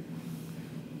squishy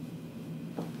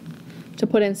to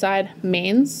put inside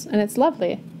manes, and it's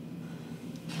lovely.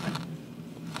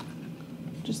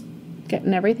 Just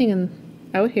getting everything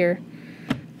out here.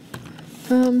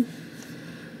 There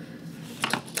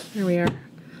we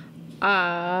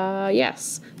are.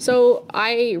 Yes. So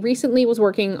I recently was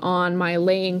working on my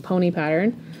laying pony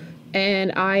pattern,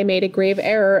 and I made a grave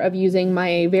error of using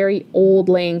my very old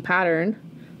laying pattern,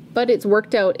 but it's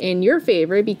worked out in your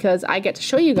favor because I get to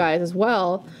show you guys as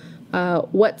well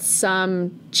what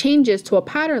some changes to a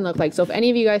pattern look like. So if any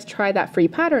of you guys try that free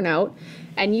pattern out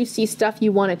and you see stuff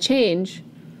you want to change,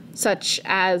 such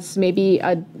as maybe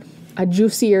a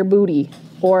juicier booty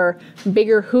or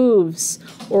bigger hooves,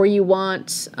 or you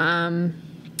want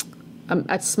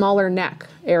a smaller neck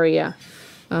area,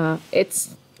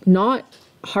 it's not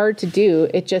hard to do.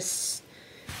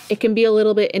 It can be a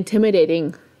little bit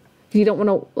intimidating You don't want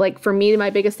to, like, for me, my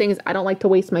biggest thing is I don't like to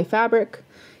waste my fabric.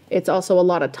 It's also a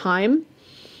lot of time.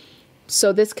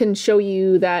 So this can show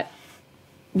you that,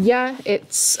 yeah,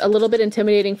 it's a little bit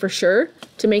intimidating for sure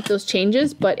to make those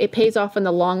changes, but it pays off in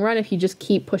the long run if you just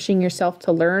keep pushing yourself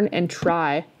to learn and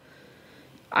try.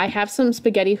 I have some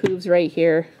spaghetti hooves right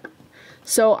here.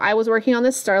 So I was working on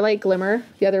this Starlight Glimmer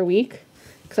the other week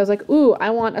because I was like, ooh, I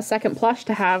want a second plush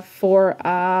to have for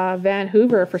Van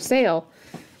Hoover for sale.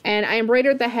 And I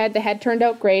embroidered the head. The head turned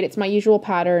out great. It's my usual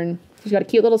pattern. She's got a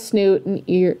cute little snoot and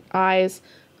ear, eyes,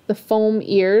 the foam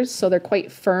ears, so they're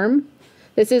quite firm.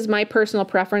 This is my personal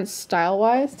preference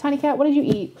style-wise. Tiny cat, what did you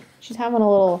eat? She's having a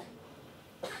little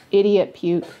idiot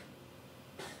puke.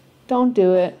 Don't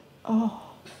do it. Oh.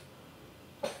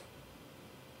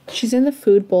 She's in the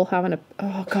food bowl having a,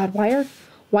 oh God,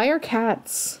 why are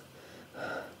cats?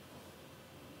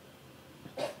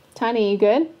 Tiny, you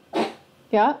good?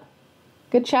 Yeah?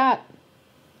 Good chat.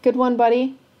 Good one,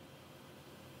 buddy.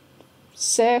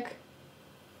 Sick.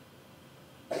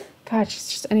 God, she's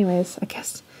just, anyways, I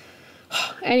guess.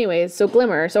 Anyways, so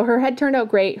Glimmer. So her head turned out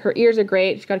great. Her ears are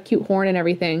great. She's got a cute horn and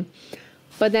everything.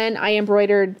 But then I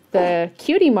embroidered the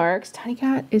cutie marks. Tiny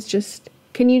cat is just,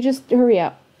 can you just hurry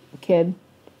up, kid?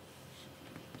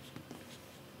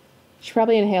 She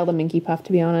probably inhaled a Minky Puff,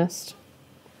 to be honest.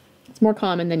 It's more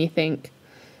common than you think.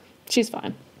 She's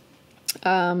fine.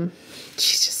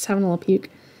 She's just having a little puke.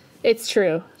 It's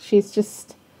true. She's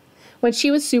just, when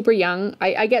she was super young,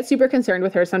 I get super concerned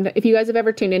with her sometimes. If you guys have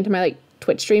ever tuned into my like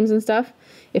Twitch streams and stuff,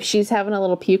 if she's having a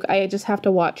little puke, I just have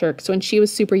to watch her. So when she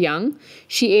was super young,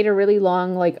 she ate a really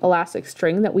long like elastic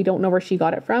string that we don't know where she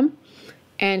got it from.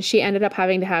 And she ended up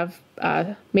having to have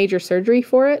major surgery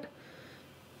for it.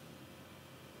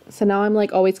 So now I'm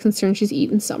like always concerned she's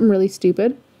eating something really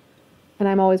stupid. And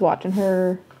I'm always watching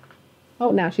her. Oh,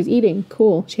 now she's eating.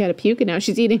 Cool. She had a puke and now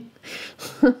she's eating.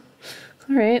 All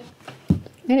right.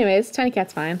 Anyways, Tiny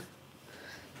Cat's fine.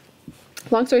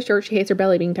 Long story short, she hates her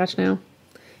belly being touched now.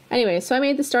 Anyways, so I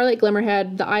made the Starlight Glimmer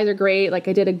head. The eyes are great. Like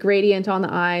I did a gradient on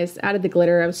the eyes, added the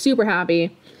glitter. I was super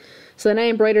happy. So then I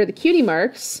embroidered the cutie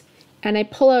marks and I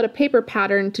pull out a paper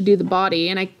pattern to do the body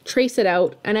and I trace it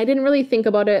out. And I didn't really think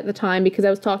about it at the time because I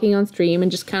was talking on stream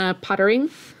and just kind of puttering.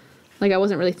 Like I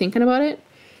wasn't really thinking about it.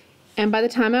 And by the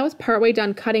time I was partway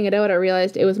done cutting it out, I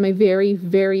realized it was my very,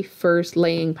 very first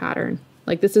laying pattern.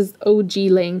 Like this is OG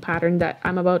laying pattern that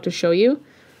I'm about to show you.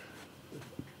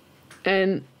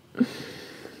 And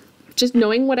just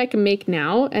knowing what I can make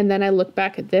now, and then I look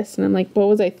back at this and I'm like, what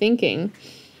was I thinking?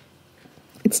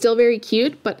 It's still very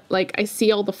cute, but like I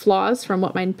see all the flaws from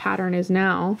what my pattern is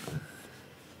now.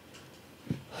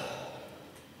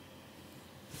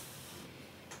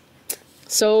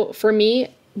 So for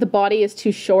me, the body is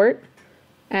too short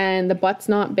and the butt's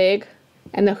not big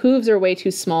and the hooves are way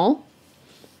too small.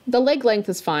 The leg length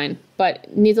is fine,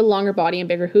 but needs a longer body and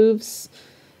bigger hooves.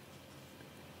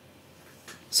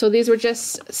 So these were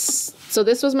just, so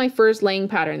this was my first laying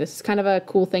pattern. This is kind of a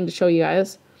cool thing to show you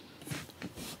guys.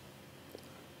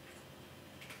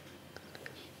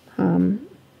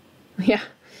 Yeah,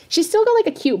 she's still got like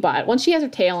a cute butt. Once she has her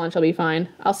tail on, she'll be fine.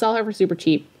 I'll sell her for super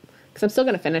cheap because I'm still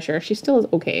going to finish her. She still is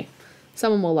okay.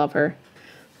 Someone will love her.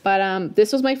 But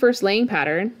this was my first laying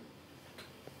pattern.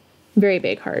 Very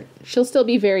big heart. She'll still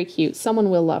be very cute.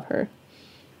 Someone will love her.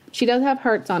 She does have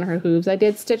hearts on her hooves. I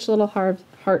did stitch little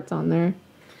hearts on there.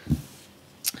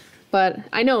 But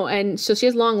I know, and so she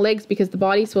has long legs because the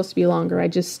body's supposed to be longer.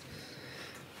 And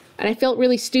I felt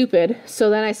really stupid. So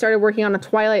then I started working on a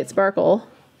Twilight Sparkle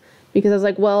because I was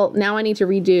like, well, now I need to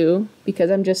redo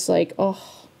because I'm just like,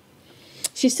 oh,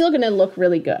 she's still going to look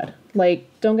really good. Like,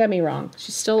 don't get me wrong.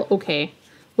 She's still okay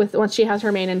with once she has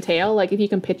her mane and tail. Like, if you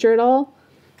can picture it all,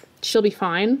 she'll be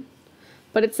fine.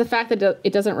 But it's the fact that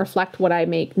it doesn't reflect what I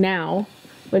make now.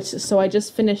 So I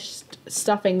just finished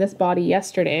stuffing this body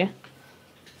yesterday.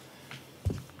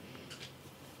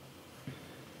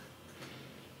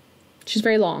 She's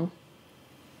very long.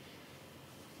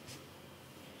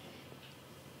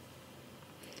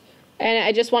 And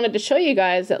I just wanted to show you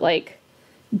guys that, like,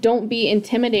 don't be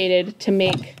intimidated to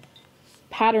make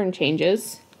pattern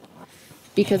changes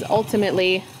because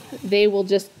ultimately they will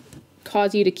just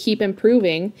cause you to keep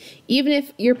improving. Even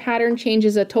if your pattern change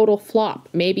is a total flop,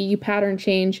 maybe you pattern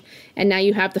change and now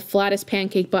you have the flattest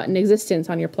pancake butt in existence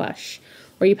on your plush,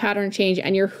 or you pattern change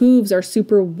and your hooves are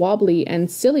super wobbly and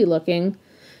silly looking.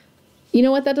 You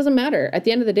know what? That doesn't matter. At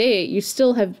the end of the day, you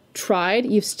still have tried.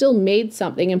 You've still made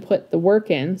something and put the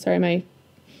work in. Sorry, I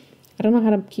don't know how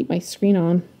to keep my screen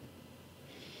on.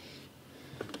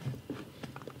 I'm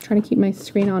trying to keep my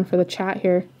screen on for the chat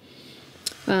here.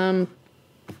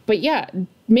 But yeah,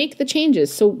 make the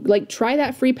changes. So like try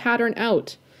that free pattern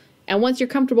out. And once you're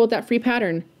comfortable with that free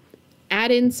pattern,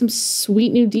 add in some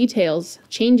sweet new details.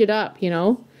 Change it up, you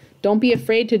know? Don't be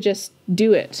afraid to just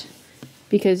do it,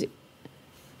 because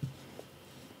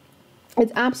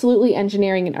it's absolutely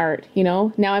engineering and art, you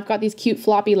know? Now I've got these cute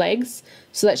floppy legs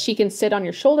so that she can sit on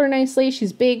your shoulder nicely.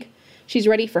 She's big. She's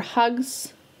ready for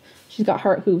hugs. She's got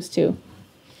heart hooves too.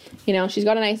 You know, she's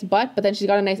got a nice butt, but then she's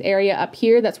got a nice area up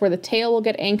here. That's where the tail will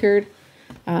get anchored.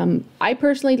 I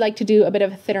personally like to do a bit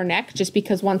of a thinner neck just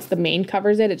because once the mane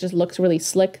covers it, it just looks really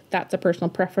slick. That's a personal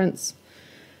preference.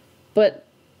 But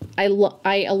I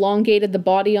elongated the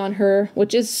body on her,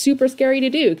 which is super scary to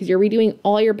do because you're redoing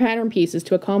all your pattern pieces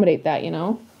to accommodate that, you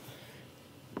know?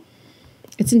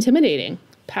 It's intimidating.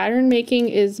 Pattern making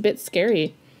is a bit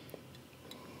scary.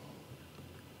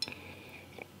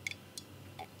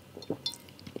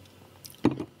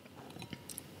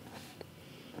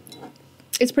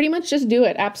 It's pretty much just do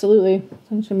it, absolutely.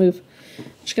 I'm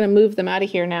just gonna move them out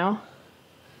of here now.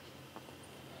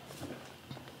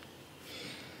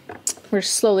 We're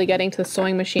slowly getting to the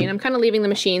sewing machine. I'm kind of leaving the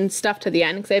machine stuff to the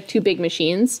end because I have 2 big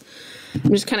machines.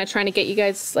 I'm just kind of trying to get you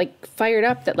guys like fired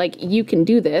up that like you can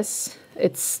do this.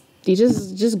 You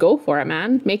just go for it,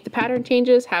 man. Make the pattern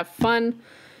changes, have fun.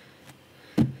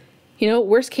 You know,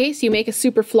 worst case, you make a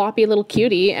super floppy little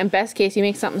cutie, and best case, you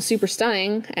make something super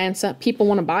stunning, and some people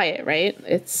want to buy it, right?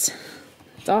 It's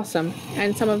awesome.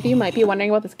 And some of you might be wondering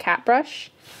about this cat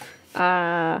brush.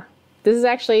 This is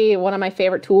actually one of my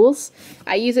favorite tools.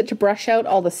 I use it to brush out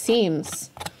all the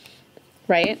seams,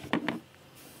 right?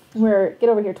 Get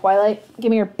over here, Twilight.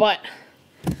 Give me your butt.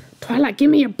 Twilight,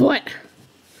 give me your butt.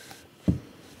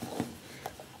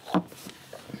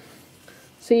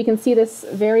 So you can see this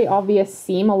very obvious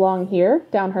seam along here,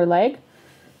 down her leg.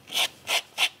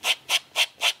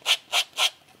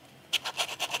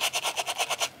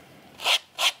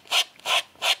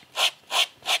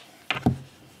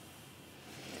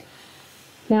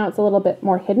 Now it's a little bit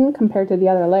more hidden compared to the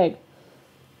other leg.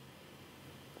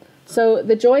 So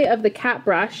the joy of the cat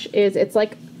brush is it's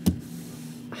like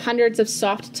hundreds of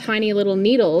soft, tiny little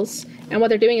needles, and what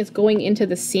they're doing is going into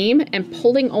the seam and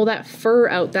pulling all that fur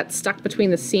out that's stuck between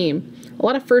the seam. A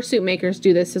lot of fursuit makers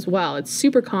do this as well. It's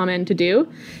super common to do,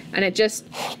 and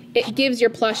it gives your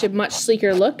plush a much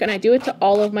sleeker look, and I do it to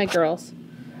all of my girls.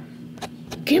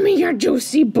 Give me your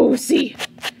juicy boosie.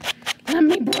 Let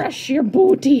me brush your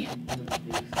booty.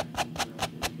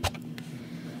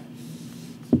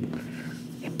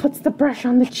 It puts the brush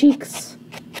on the cheeks.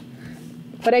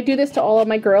 But I do this to all of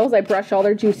my girls. I brush all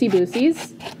their juicy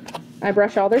boosies. I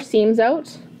brush all their seams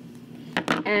out,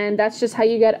 and that's just how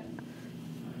you get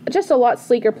just a lot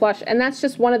sleeker plush. And that's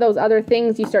just one of those other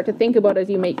things you start to think about as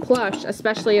you make plush,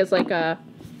 especially as like a,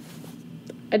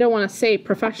 I don't want to say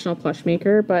professional plush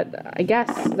maker, but I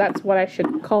guess that's what I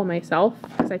should call myself,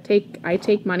 because I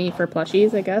take money for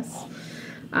plushies, I guess.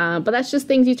 But that's just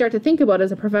things you start to think about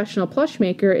as a professional plush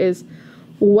maker, is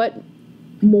what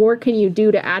more can you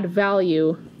do to add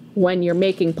value when you're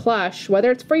making plush,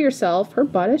 whether it's for yourself. Her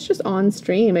butt is just on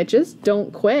stream. It just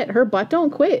don't quit. Her butt don't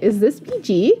quit. Is this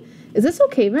PG? Is this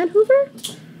okay, Van Hoover?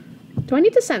 Do I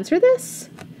need to censor this?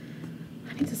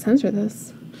 I need to censor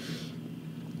this.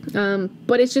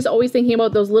 But it's just always thinking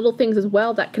about those little things as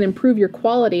well that can improve your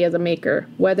quality as a maker,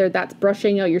 whether that's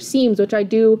brushing out your seams, which I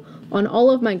do on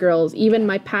all of my girls, even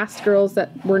my past girls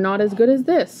that were not as good as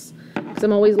this, because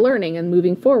I'm always learning and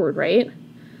moving forward, right?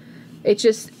 It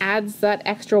just adds that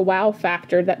extra wow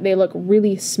factor that they look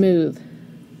really smooth.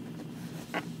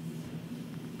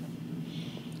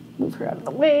 Move her out of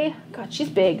the way. God, she's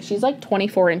big. She's like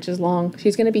 24 inches long.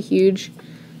 She's going to be huge.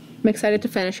 I'm excited to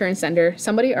finish her and send her.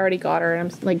 Somebody already got her,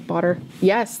 and I'm like, bought her.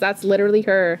 Yes, that's literally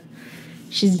her.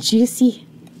 She's juicy.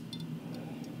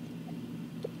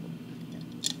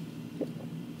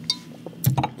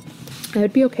 I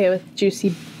would be okay with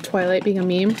juicy Twilight being a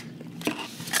meme.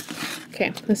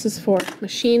 Okay, this is for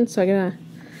machine, so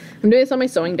I'm doing this on my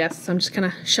sewing desk, so I'm just kind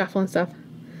of shuffling stuff.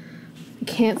 I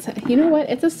can't say, you know what?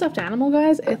 It's a stuffed animal,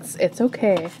 guys. It's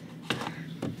okay.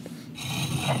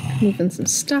 Moving some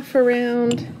stuff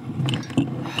around.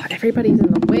 Oh, everybody's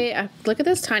in the way. Look at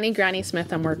this tiny Granny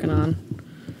Smith I'm working on.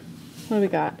 What do we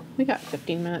got? We got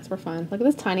 15 minutes. We're fine. Look at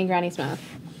this tiny Granny Smith.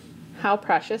 How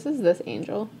precious is this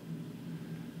angel?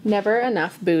 Never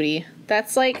enough booty.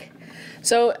 That's like...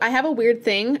 So I have a weird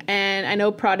thing, and I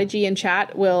know Prodigy in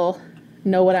chat will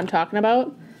know what I'm talking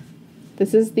about.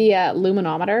 This is the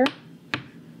luminometer.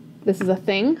 This is a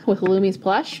thing with Lumi's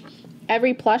plush.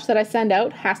 Every plush that I send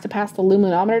out has to pass the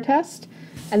luminometer test,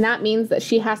 and that means that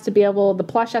she has to be able, the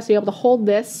plush has to be able to hold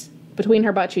this between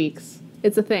her butt cheeks.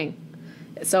 It's a thing.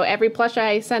 So every plush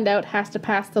I send out has to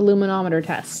pass the luminometer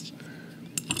test.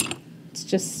 It's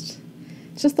just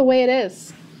the way it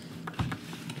is.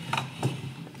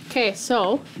 Okay,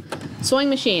 so sewing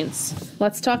machines.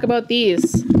 Let's talk about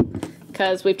these,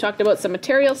 because we've talked about some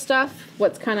material stuff,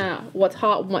 what's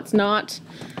hot and what's not.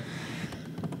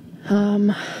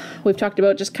 We've talked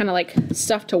about just kind of like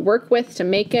stuff to work with to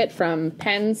make it, from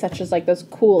pens such as like those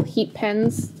cool heat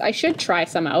pens. I should try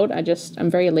some out.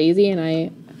 I'm very lazy,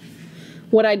 and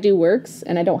what I do works,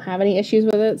 and I don't have any issues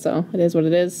with it, so it is what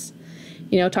it is.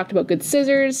 You know, talked about good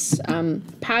scissors,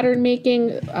 pattern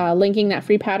making, linking that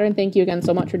free pattern. Thank you again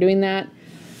so much for doing that.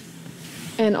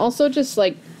 And also just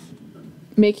like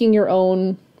making your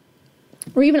own,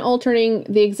 or even altering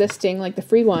the existing, like the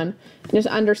free one, and just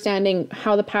understanding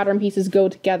how the pattern pieces go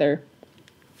together.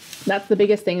 That's the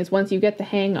biggest thing, is once you get the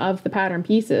hang of the pattern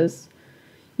pieces,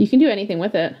 you can do anything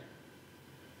with it.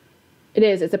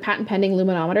 It's a patent pending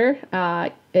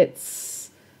luminometer.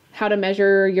 It's how to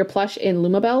measure your plush in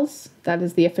lumabels. That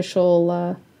is the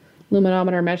official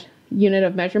luminometer unit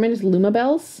of measurement, is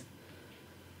lumabels.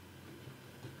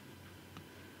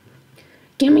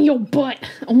 Give me your butt.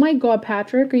 Oh my God,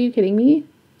 Patrick, are you kidding me?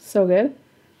 So good.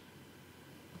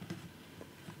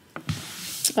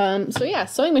 So yeah,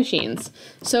 sewing machines.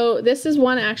 So this is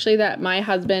one actually that my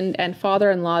husband and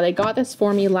father-in-law, they got this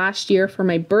for me last year for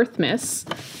my birthmas.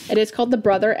 It is called the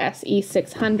Brother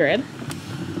SE600.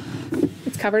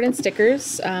 It's covered in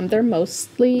stickers. They're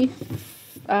mostly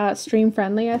stream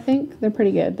friendly, I think. They're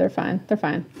pretty good. They're fine. They're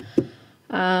fine.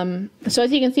 So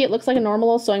as you can see, it looks like a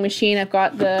normal sewing machine. I've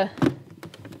got the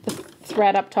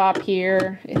thread up top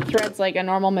here. It threads like a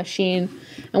normal machine.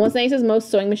 And what's nice is most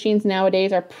sewing machines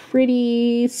nowadays are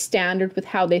pretty standard with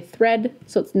how they thread,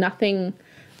 so it's nothing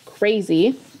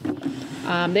crazy.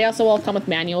 They also all come with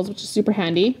manuals, which is super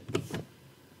handy.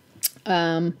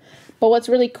 But what's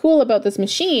really cool about this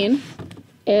machine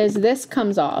is this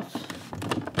comes off,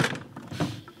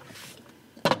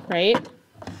 right?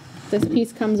 This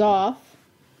piece comes off.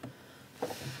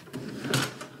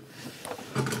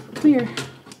 Come here.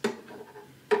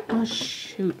 Oh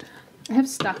shoot. I have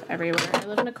stuff everywhere. I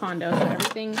live in a condo, so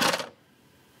everything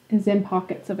is in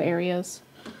pockets of areas.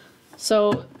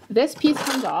 So this piece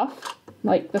comes off,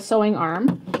 like the sewing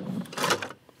arm.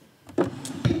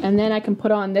 And then I can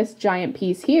put on this giant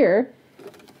piece here.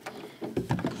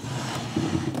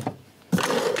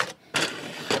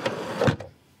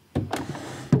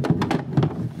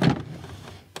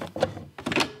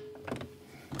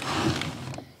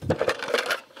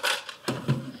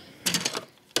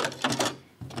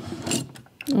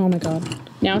 Oh my God.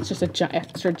 Now it's just a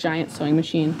extra giant sewing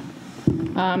machine.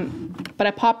 But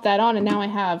I popped that on and now I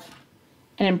have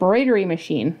an embroidery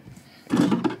machine.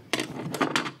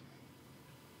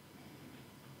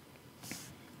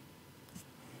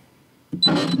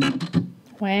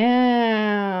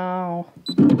 Wow.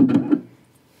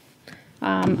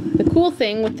 The cool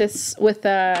thing with this, with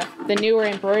the newer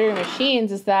embroidery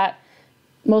machines, is that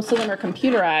most of them are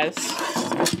computerized.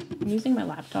 I'm using my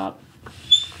laptop.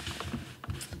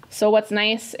 So what's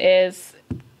nice is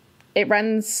it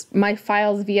runs my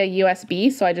files via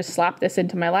USB. So I just slap this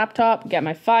into my laptop, get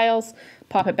my files,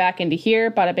 pop it back into here,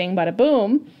 bada bing, bada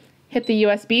boom, hit the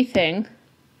USB thing,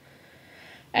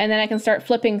 and then I can start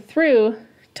flipping through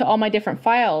to all my different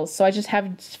files. So I just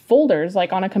have folders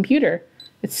like on a computer.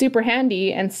 It's super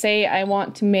handy. And say I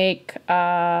want to make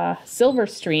silver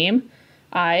stream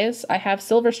eyes. I have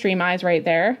silver stream eyes right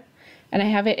there, and I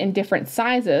have it in different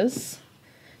sizes.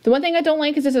 The one thing I don't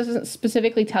like is this doesn't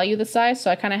specifically tell you the size,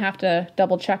 so I kind of have to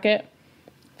double check it.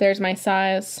 There's my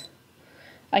size.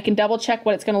 I can double check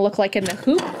what it's going to look like in the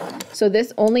hoop. So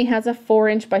this only has a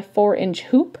 4" by 4"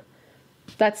 hoop.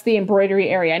 That's the embroidery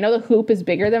area. I know the hoop is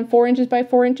bigger than 4" by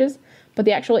 4", but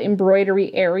the actual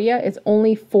embroidery area is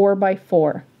only 4 by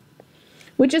 4,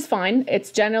 which is fine.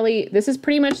 It's generally, this is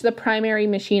pretty much the primary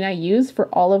machine I use for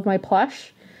all of my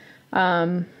plush.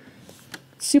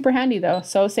 Super handy though.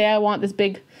 So say I want this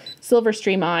big silver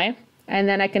stream eye, and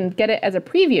then I can get it as a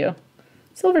preview.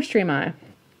 Silver stream eye.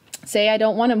 Say I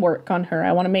don't want to work on her,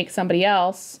 I want to make somebody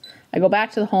else. I go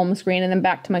back to the home screen and then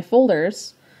back to my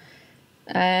folders.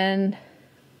 And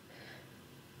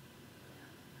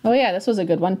oh yeah, this was a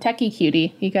good one. Techie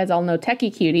Cutie. You guys all know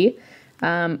Techie Cutie.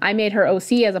 I made her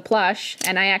OC as a plush,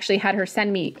 and I actually had her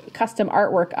send me custom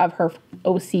artwork of her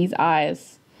OC's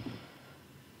eyes.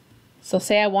 So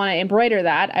say I want to embroider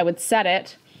that, I would set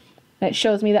it, and it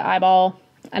shows me the eyeball,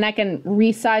 and I can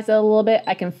resize it a little bit.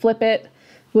 I can flip it,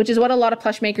 which is what a lot of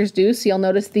plush makers do. So you'll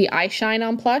notice the eye shine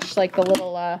on plush, like the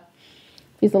little,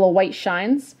 these little white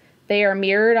shines. They are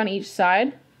mirrored on each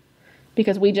side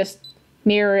because we just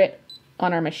mirror it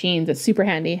on our machines. It's super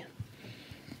handy.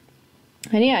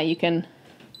 And yeah, you can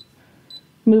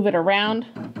move it around.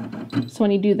 So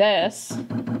when you do this,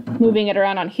 moving it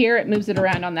around on here, it moves it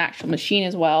around on the actual machine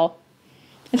as well.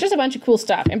 It's just a bunch of cool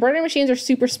stuff. Embroidery machines are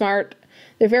super smart.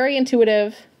 They're very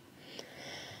intuitive.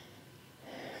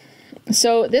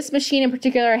 So this machine in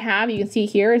particular I have, you can see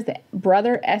here, is the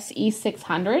Brother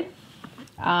SE600.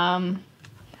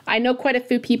 I know quite a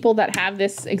few people that have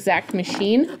this exact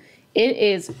machine. It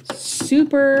is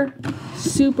super,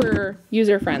 super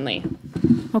user-friendly.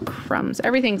 Oh, crumbs.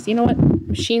 Everything's, you know what?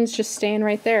 Machine's just staying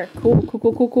right there. Cool, cool,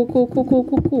 cool, cool, cool, cool, cool, cool,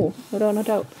 cool, cool. No doubt, no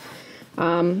doubt.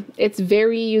 It's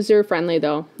very user-friendly,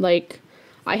 though. Like,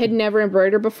 I had never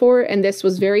embroidered before, and this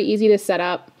was very easy to set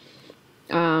up.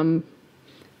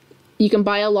 You can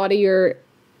buy a lot of your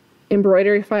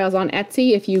embroidery files on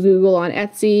Etsy. If you Google on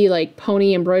Etsy, like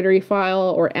pony embroidery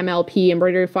file or MLP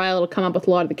embroidery file, it'll come up with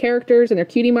a lot of the characters and their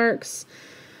cutie marks.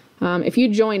 If you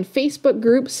join Facebook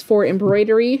groups for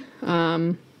embroidery,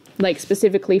 like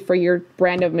specifically for your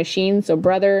brand of machine, so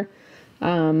Brother,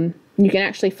 you can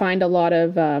actually find a lot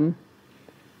of,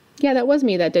 yeah, that was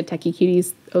me that did Techie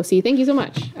Cuties OC. Thank you so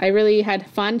much. I really had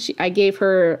fun. I gave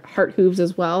her heart hooves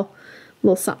as well. A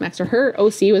little something extra. Her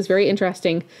OC was very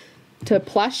interesting to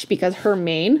plush because her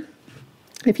mane,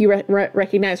 if you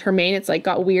recognize her mane, it's like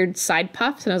got weird side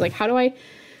puffs, and I was like, how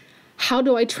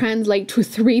do I translate to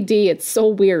 3D? It's so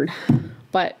weird,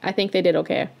 but I think they did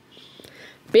okay.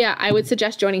 But yeah, I would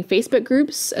suggest joining Facebook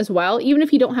groups as well. Even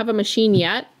if you don't have a machine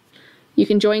yet, you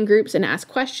can join groups and ask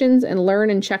questions and learn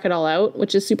and check it all out,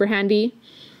 which is super handy.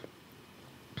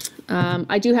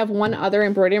 I do have one other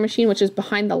embroidery machine, which is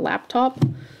behind the laptop,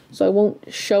 so I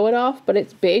won't show it off, but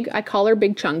it's big. I call her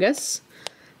Big Chungus,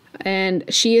 and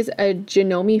she is a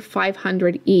Janome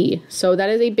 500E. So that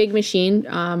is a big machine.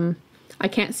 I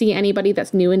can't see anybody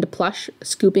that's new into plush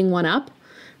scooping one up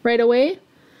right away.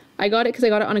 I got it because I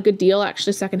got it on a good deal,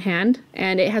 actually secondhand,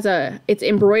 and it's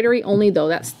embroidery only though.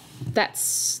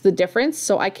 That's the difference.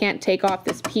 So I can't take off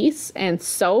this piece and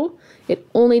sew. It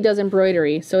only does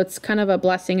embroidery, so it's kind of a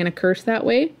blessing and a curse that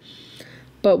way.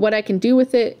 But what I can do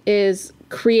with it is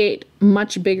create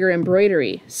much bigger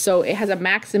embroidery. So it has a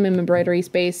maximum embroidery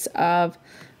space of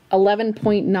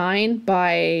 11.9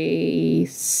 by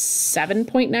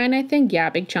 7.9, I think. Yeah,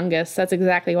 Big Chungus. That's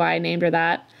exactly why I named her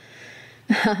that.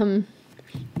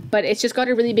 But it's just got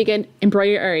a really big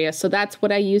embroidery area. So that's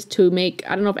what I use to make,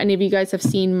 I don't know if any of you guys have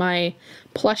seen my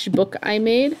plush book I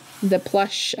made. The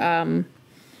plush, oh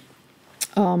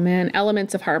man,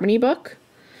 Elements of Harmony book,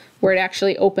 where it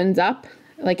actually opens up.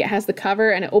 Like it has the cover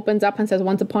and it opens up and says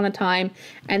Once Upon a Time,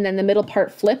 and then the middle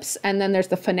part flips, and then there's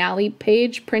the finale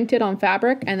page printed on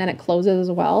fabric, and then it closes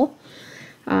as well.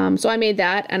 So I made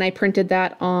that, and I printed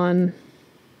that on,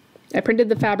 I printed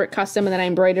the fabric custom, and then I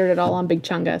embroidered it all on Big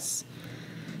Chungus.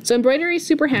 So embroidery is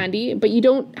super handy, but you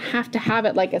don't have to have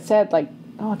it, like I said, like,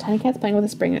 oh, Tiny Cat's playing with a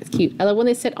spring, it's cute. I love when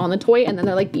they sit on the toy and then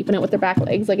they're like beeping it with their back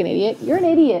legs like an idiot. You're an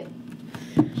idiot.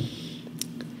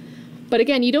 But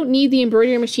again, you don't need the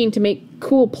embroidery machine to make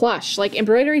cool plush. Like,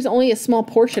 embroidery is only a small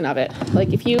portion of it.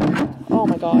 Like, if you, oh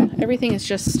my god, everything is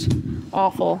just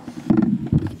awful.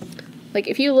 Like,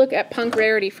 if you look at Punk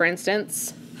Rarity, for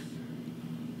instance,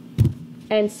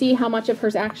 and see how much of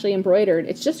her's actually embroidered,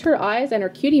 it's just her eyes and her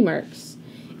cutie marks.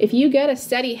 If you get a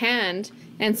steady hand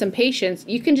and some patience,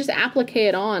 you can just applique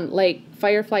it on like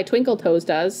Firefly Twinkle Toes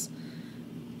does.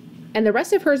 And the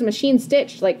rest of her is machine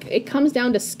stitched. Like, it comes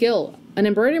down to skill. An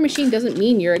embroidery machine doesn't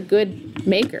mean you're a good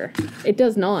maker. It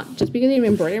does not. Just because you have an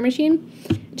embroidery machine,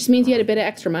 it just means you had a bit of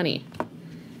extra money.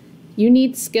 You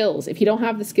need skills. If you don't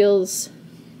have the skills,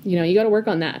 you know, you got to work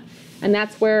on that. And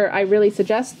that's where I really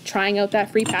suggest trying out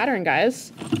that free pattern,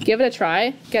 guys. Give it a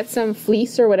try. Get some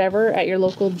fleece or whatever at your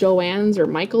local Joann's or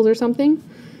Michael's or something.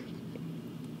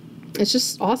 It's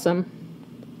just awesome.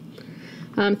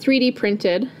 3D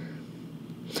printed.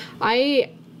 I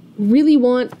really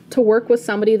want to work with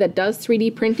somebody that does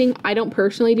 3D printing. I don't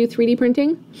personally do 3D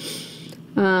printing.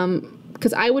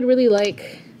 Because I would really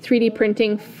like 3D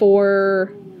printing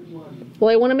for,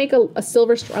 well, I want to make a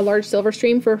large silver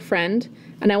stream for a friend.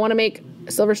 And I want to make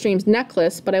Silver Stream's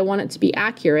necklace, but I want it to be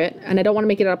accurate, and I don't want to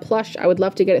make it out of plush. I would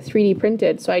love to get it 3D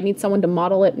printed, so I need someone to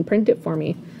model it and print it for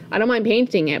me. I don't mind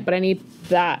painting it, but I need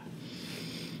that.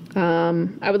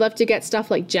 I would love to get stuff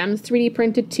like gems 3D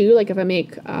printed too, like if I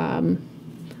make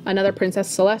another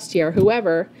Princess Celestia or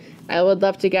whoever, I would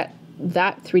love to get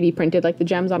that 3D printed, like the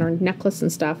gems on her necklace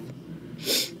and stuff.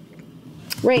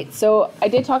 Right, so I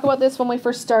did talk about this when we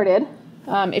first started.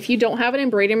 If you don't have an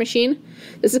embroidery machine,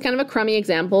 this is kind of a crummy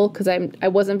example because I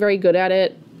wasn't very good at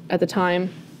it at the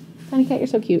time. Tiny Cat, you're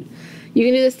so cute. You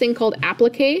can do this thing called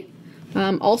applique,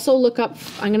 Also look up,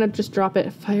 I'm gonna just drop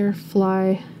it,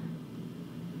 Firefly,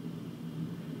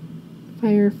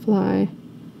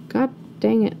 god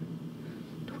dang it,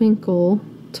 Twinkle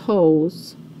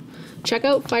Toes. Check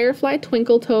out Firefly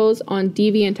Twinkle Toes on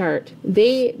DeviantArt.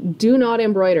 They do not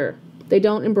embroider. They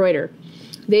don't embroider.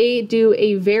 They do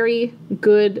a very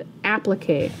good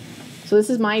applique. So this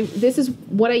is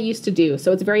what I used to do.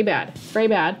 So it's very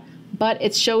bad, but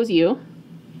it shows you.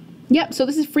 Yep, so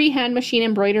this is freehand machine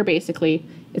embroider basically.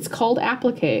 It's called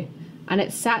applique, and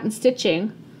it's satin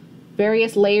stitching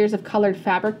various layers of colored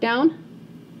fabric down,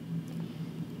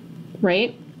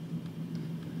 right?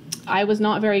 I was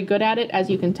not very good at it, as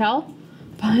you can tell,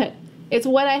 but it's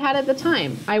what I had at the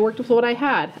time. I worked with what I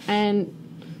had, and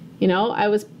you know, I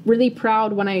was really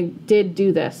proud when I did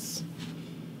do this.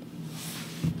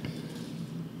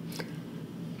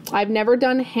 I've never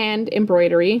done hand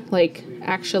embroidery, like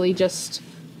actually just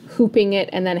hooping it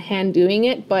and then hand doing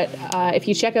it, but if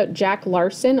you check out Jack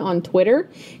Larson on Twitter,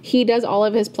 he does all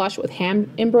of his plush with hand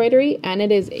embroidery, and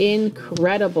it is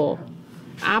incredible.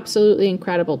 Absolutely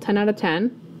incredible. 10 out of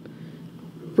 10.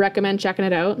 Recommend checking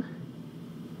it out.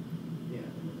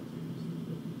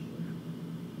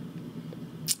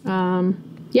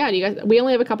 Yeah, do you guys, we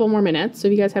only have a couple more minutes, so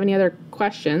if you guys have any other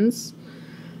questions,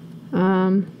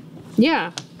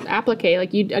 yeah, applique,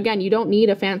 like you don't need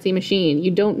a fancy machine.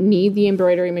 You don't need the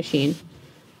embroidery machine.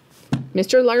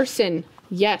 Mr. Larson,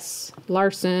 yes,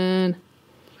 Larson.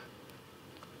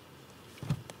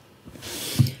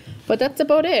 But that's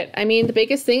about it. I mean, the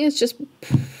biggest thing is just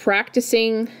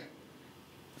practicing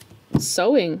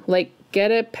sewing. Like,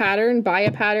 get a pattern, buy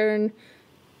a pattern,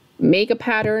 make a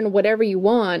pattern, whatever you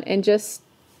want, and just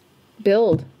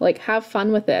build. Like, have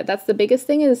fun with it. That's the biggest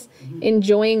thing, is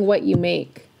enjoying what you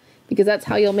make, because that's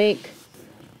how you'll make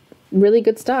really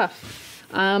good stuff.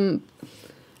 I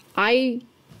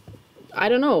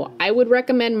don't know. I would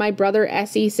recommend my Brother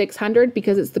SE600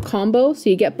 because it's the combo, so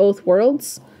you get both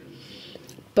worlds.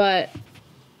 But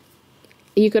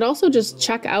you could also just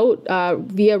check out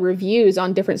via reviews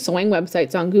on different sewing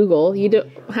websites on Google. You don't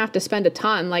have to spend a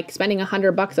ton. Like, spending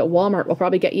 $100 at Walmart will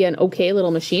probably get you an okay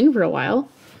little machine for a while.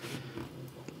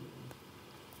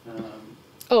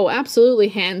 Oh, absolutely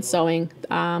hand sewing.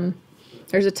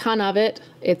 There's a ton of it.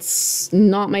 It's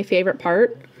not my favorite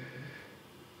part.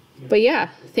 But yeah,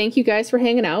 thank you guys for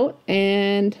hanging out,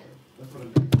 and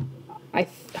I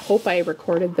hope I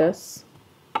recorded this.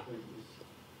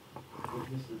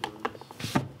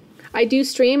 I do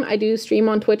stream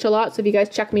on Twitch a lot, so if you guys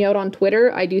check me out on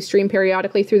Twitter, I do stream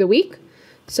periodically through the week.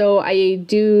 So I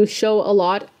do show a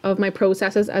lot of my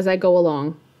processes as I go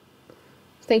along.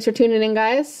 Thanks for tuning in,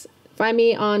 guys. Find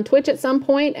me on Twitch at some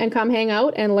point and come hang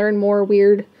out and learn more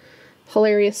weird,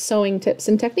 hilarious sewing tips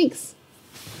and techniques.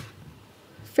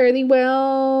 Fairly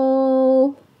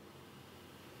well.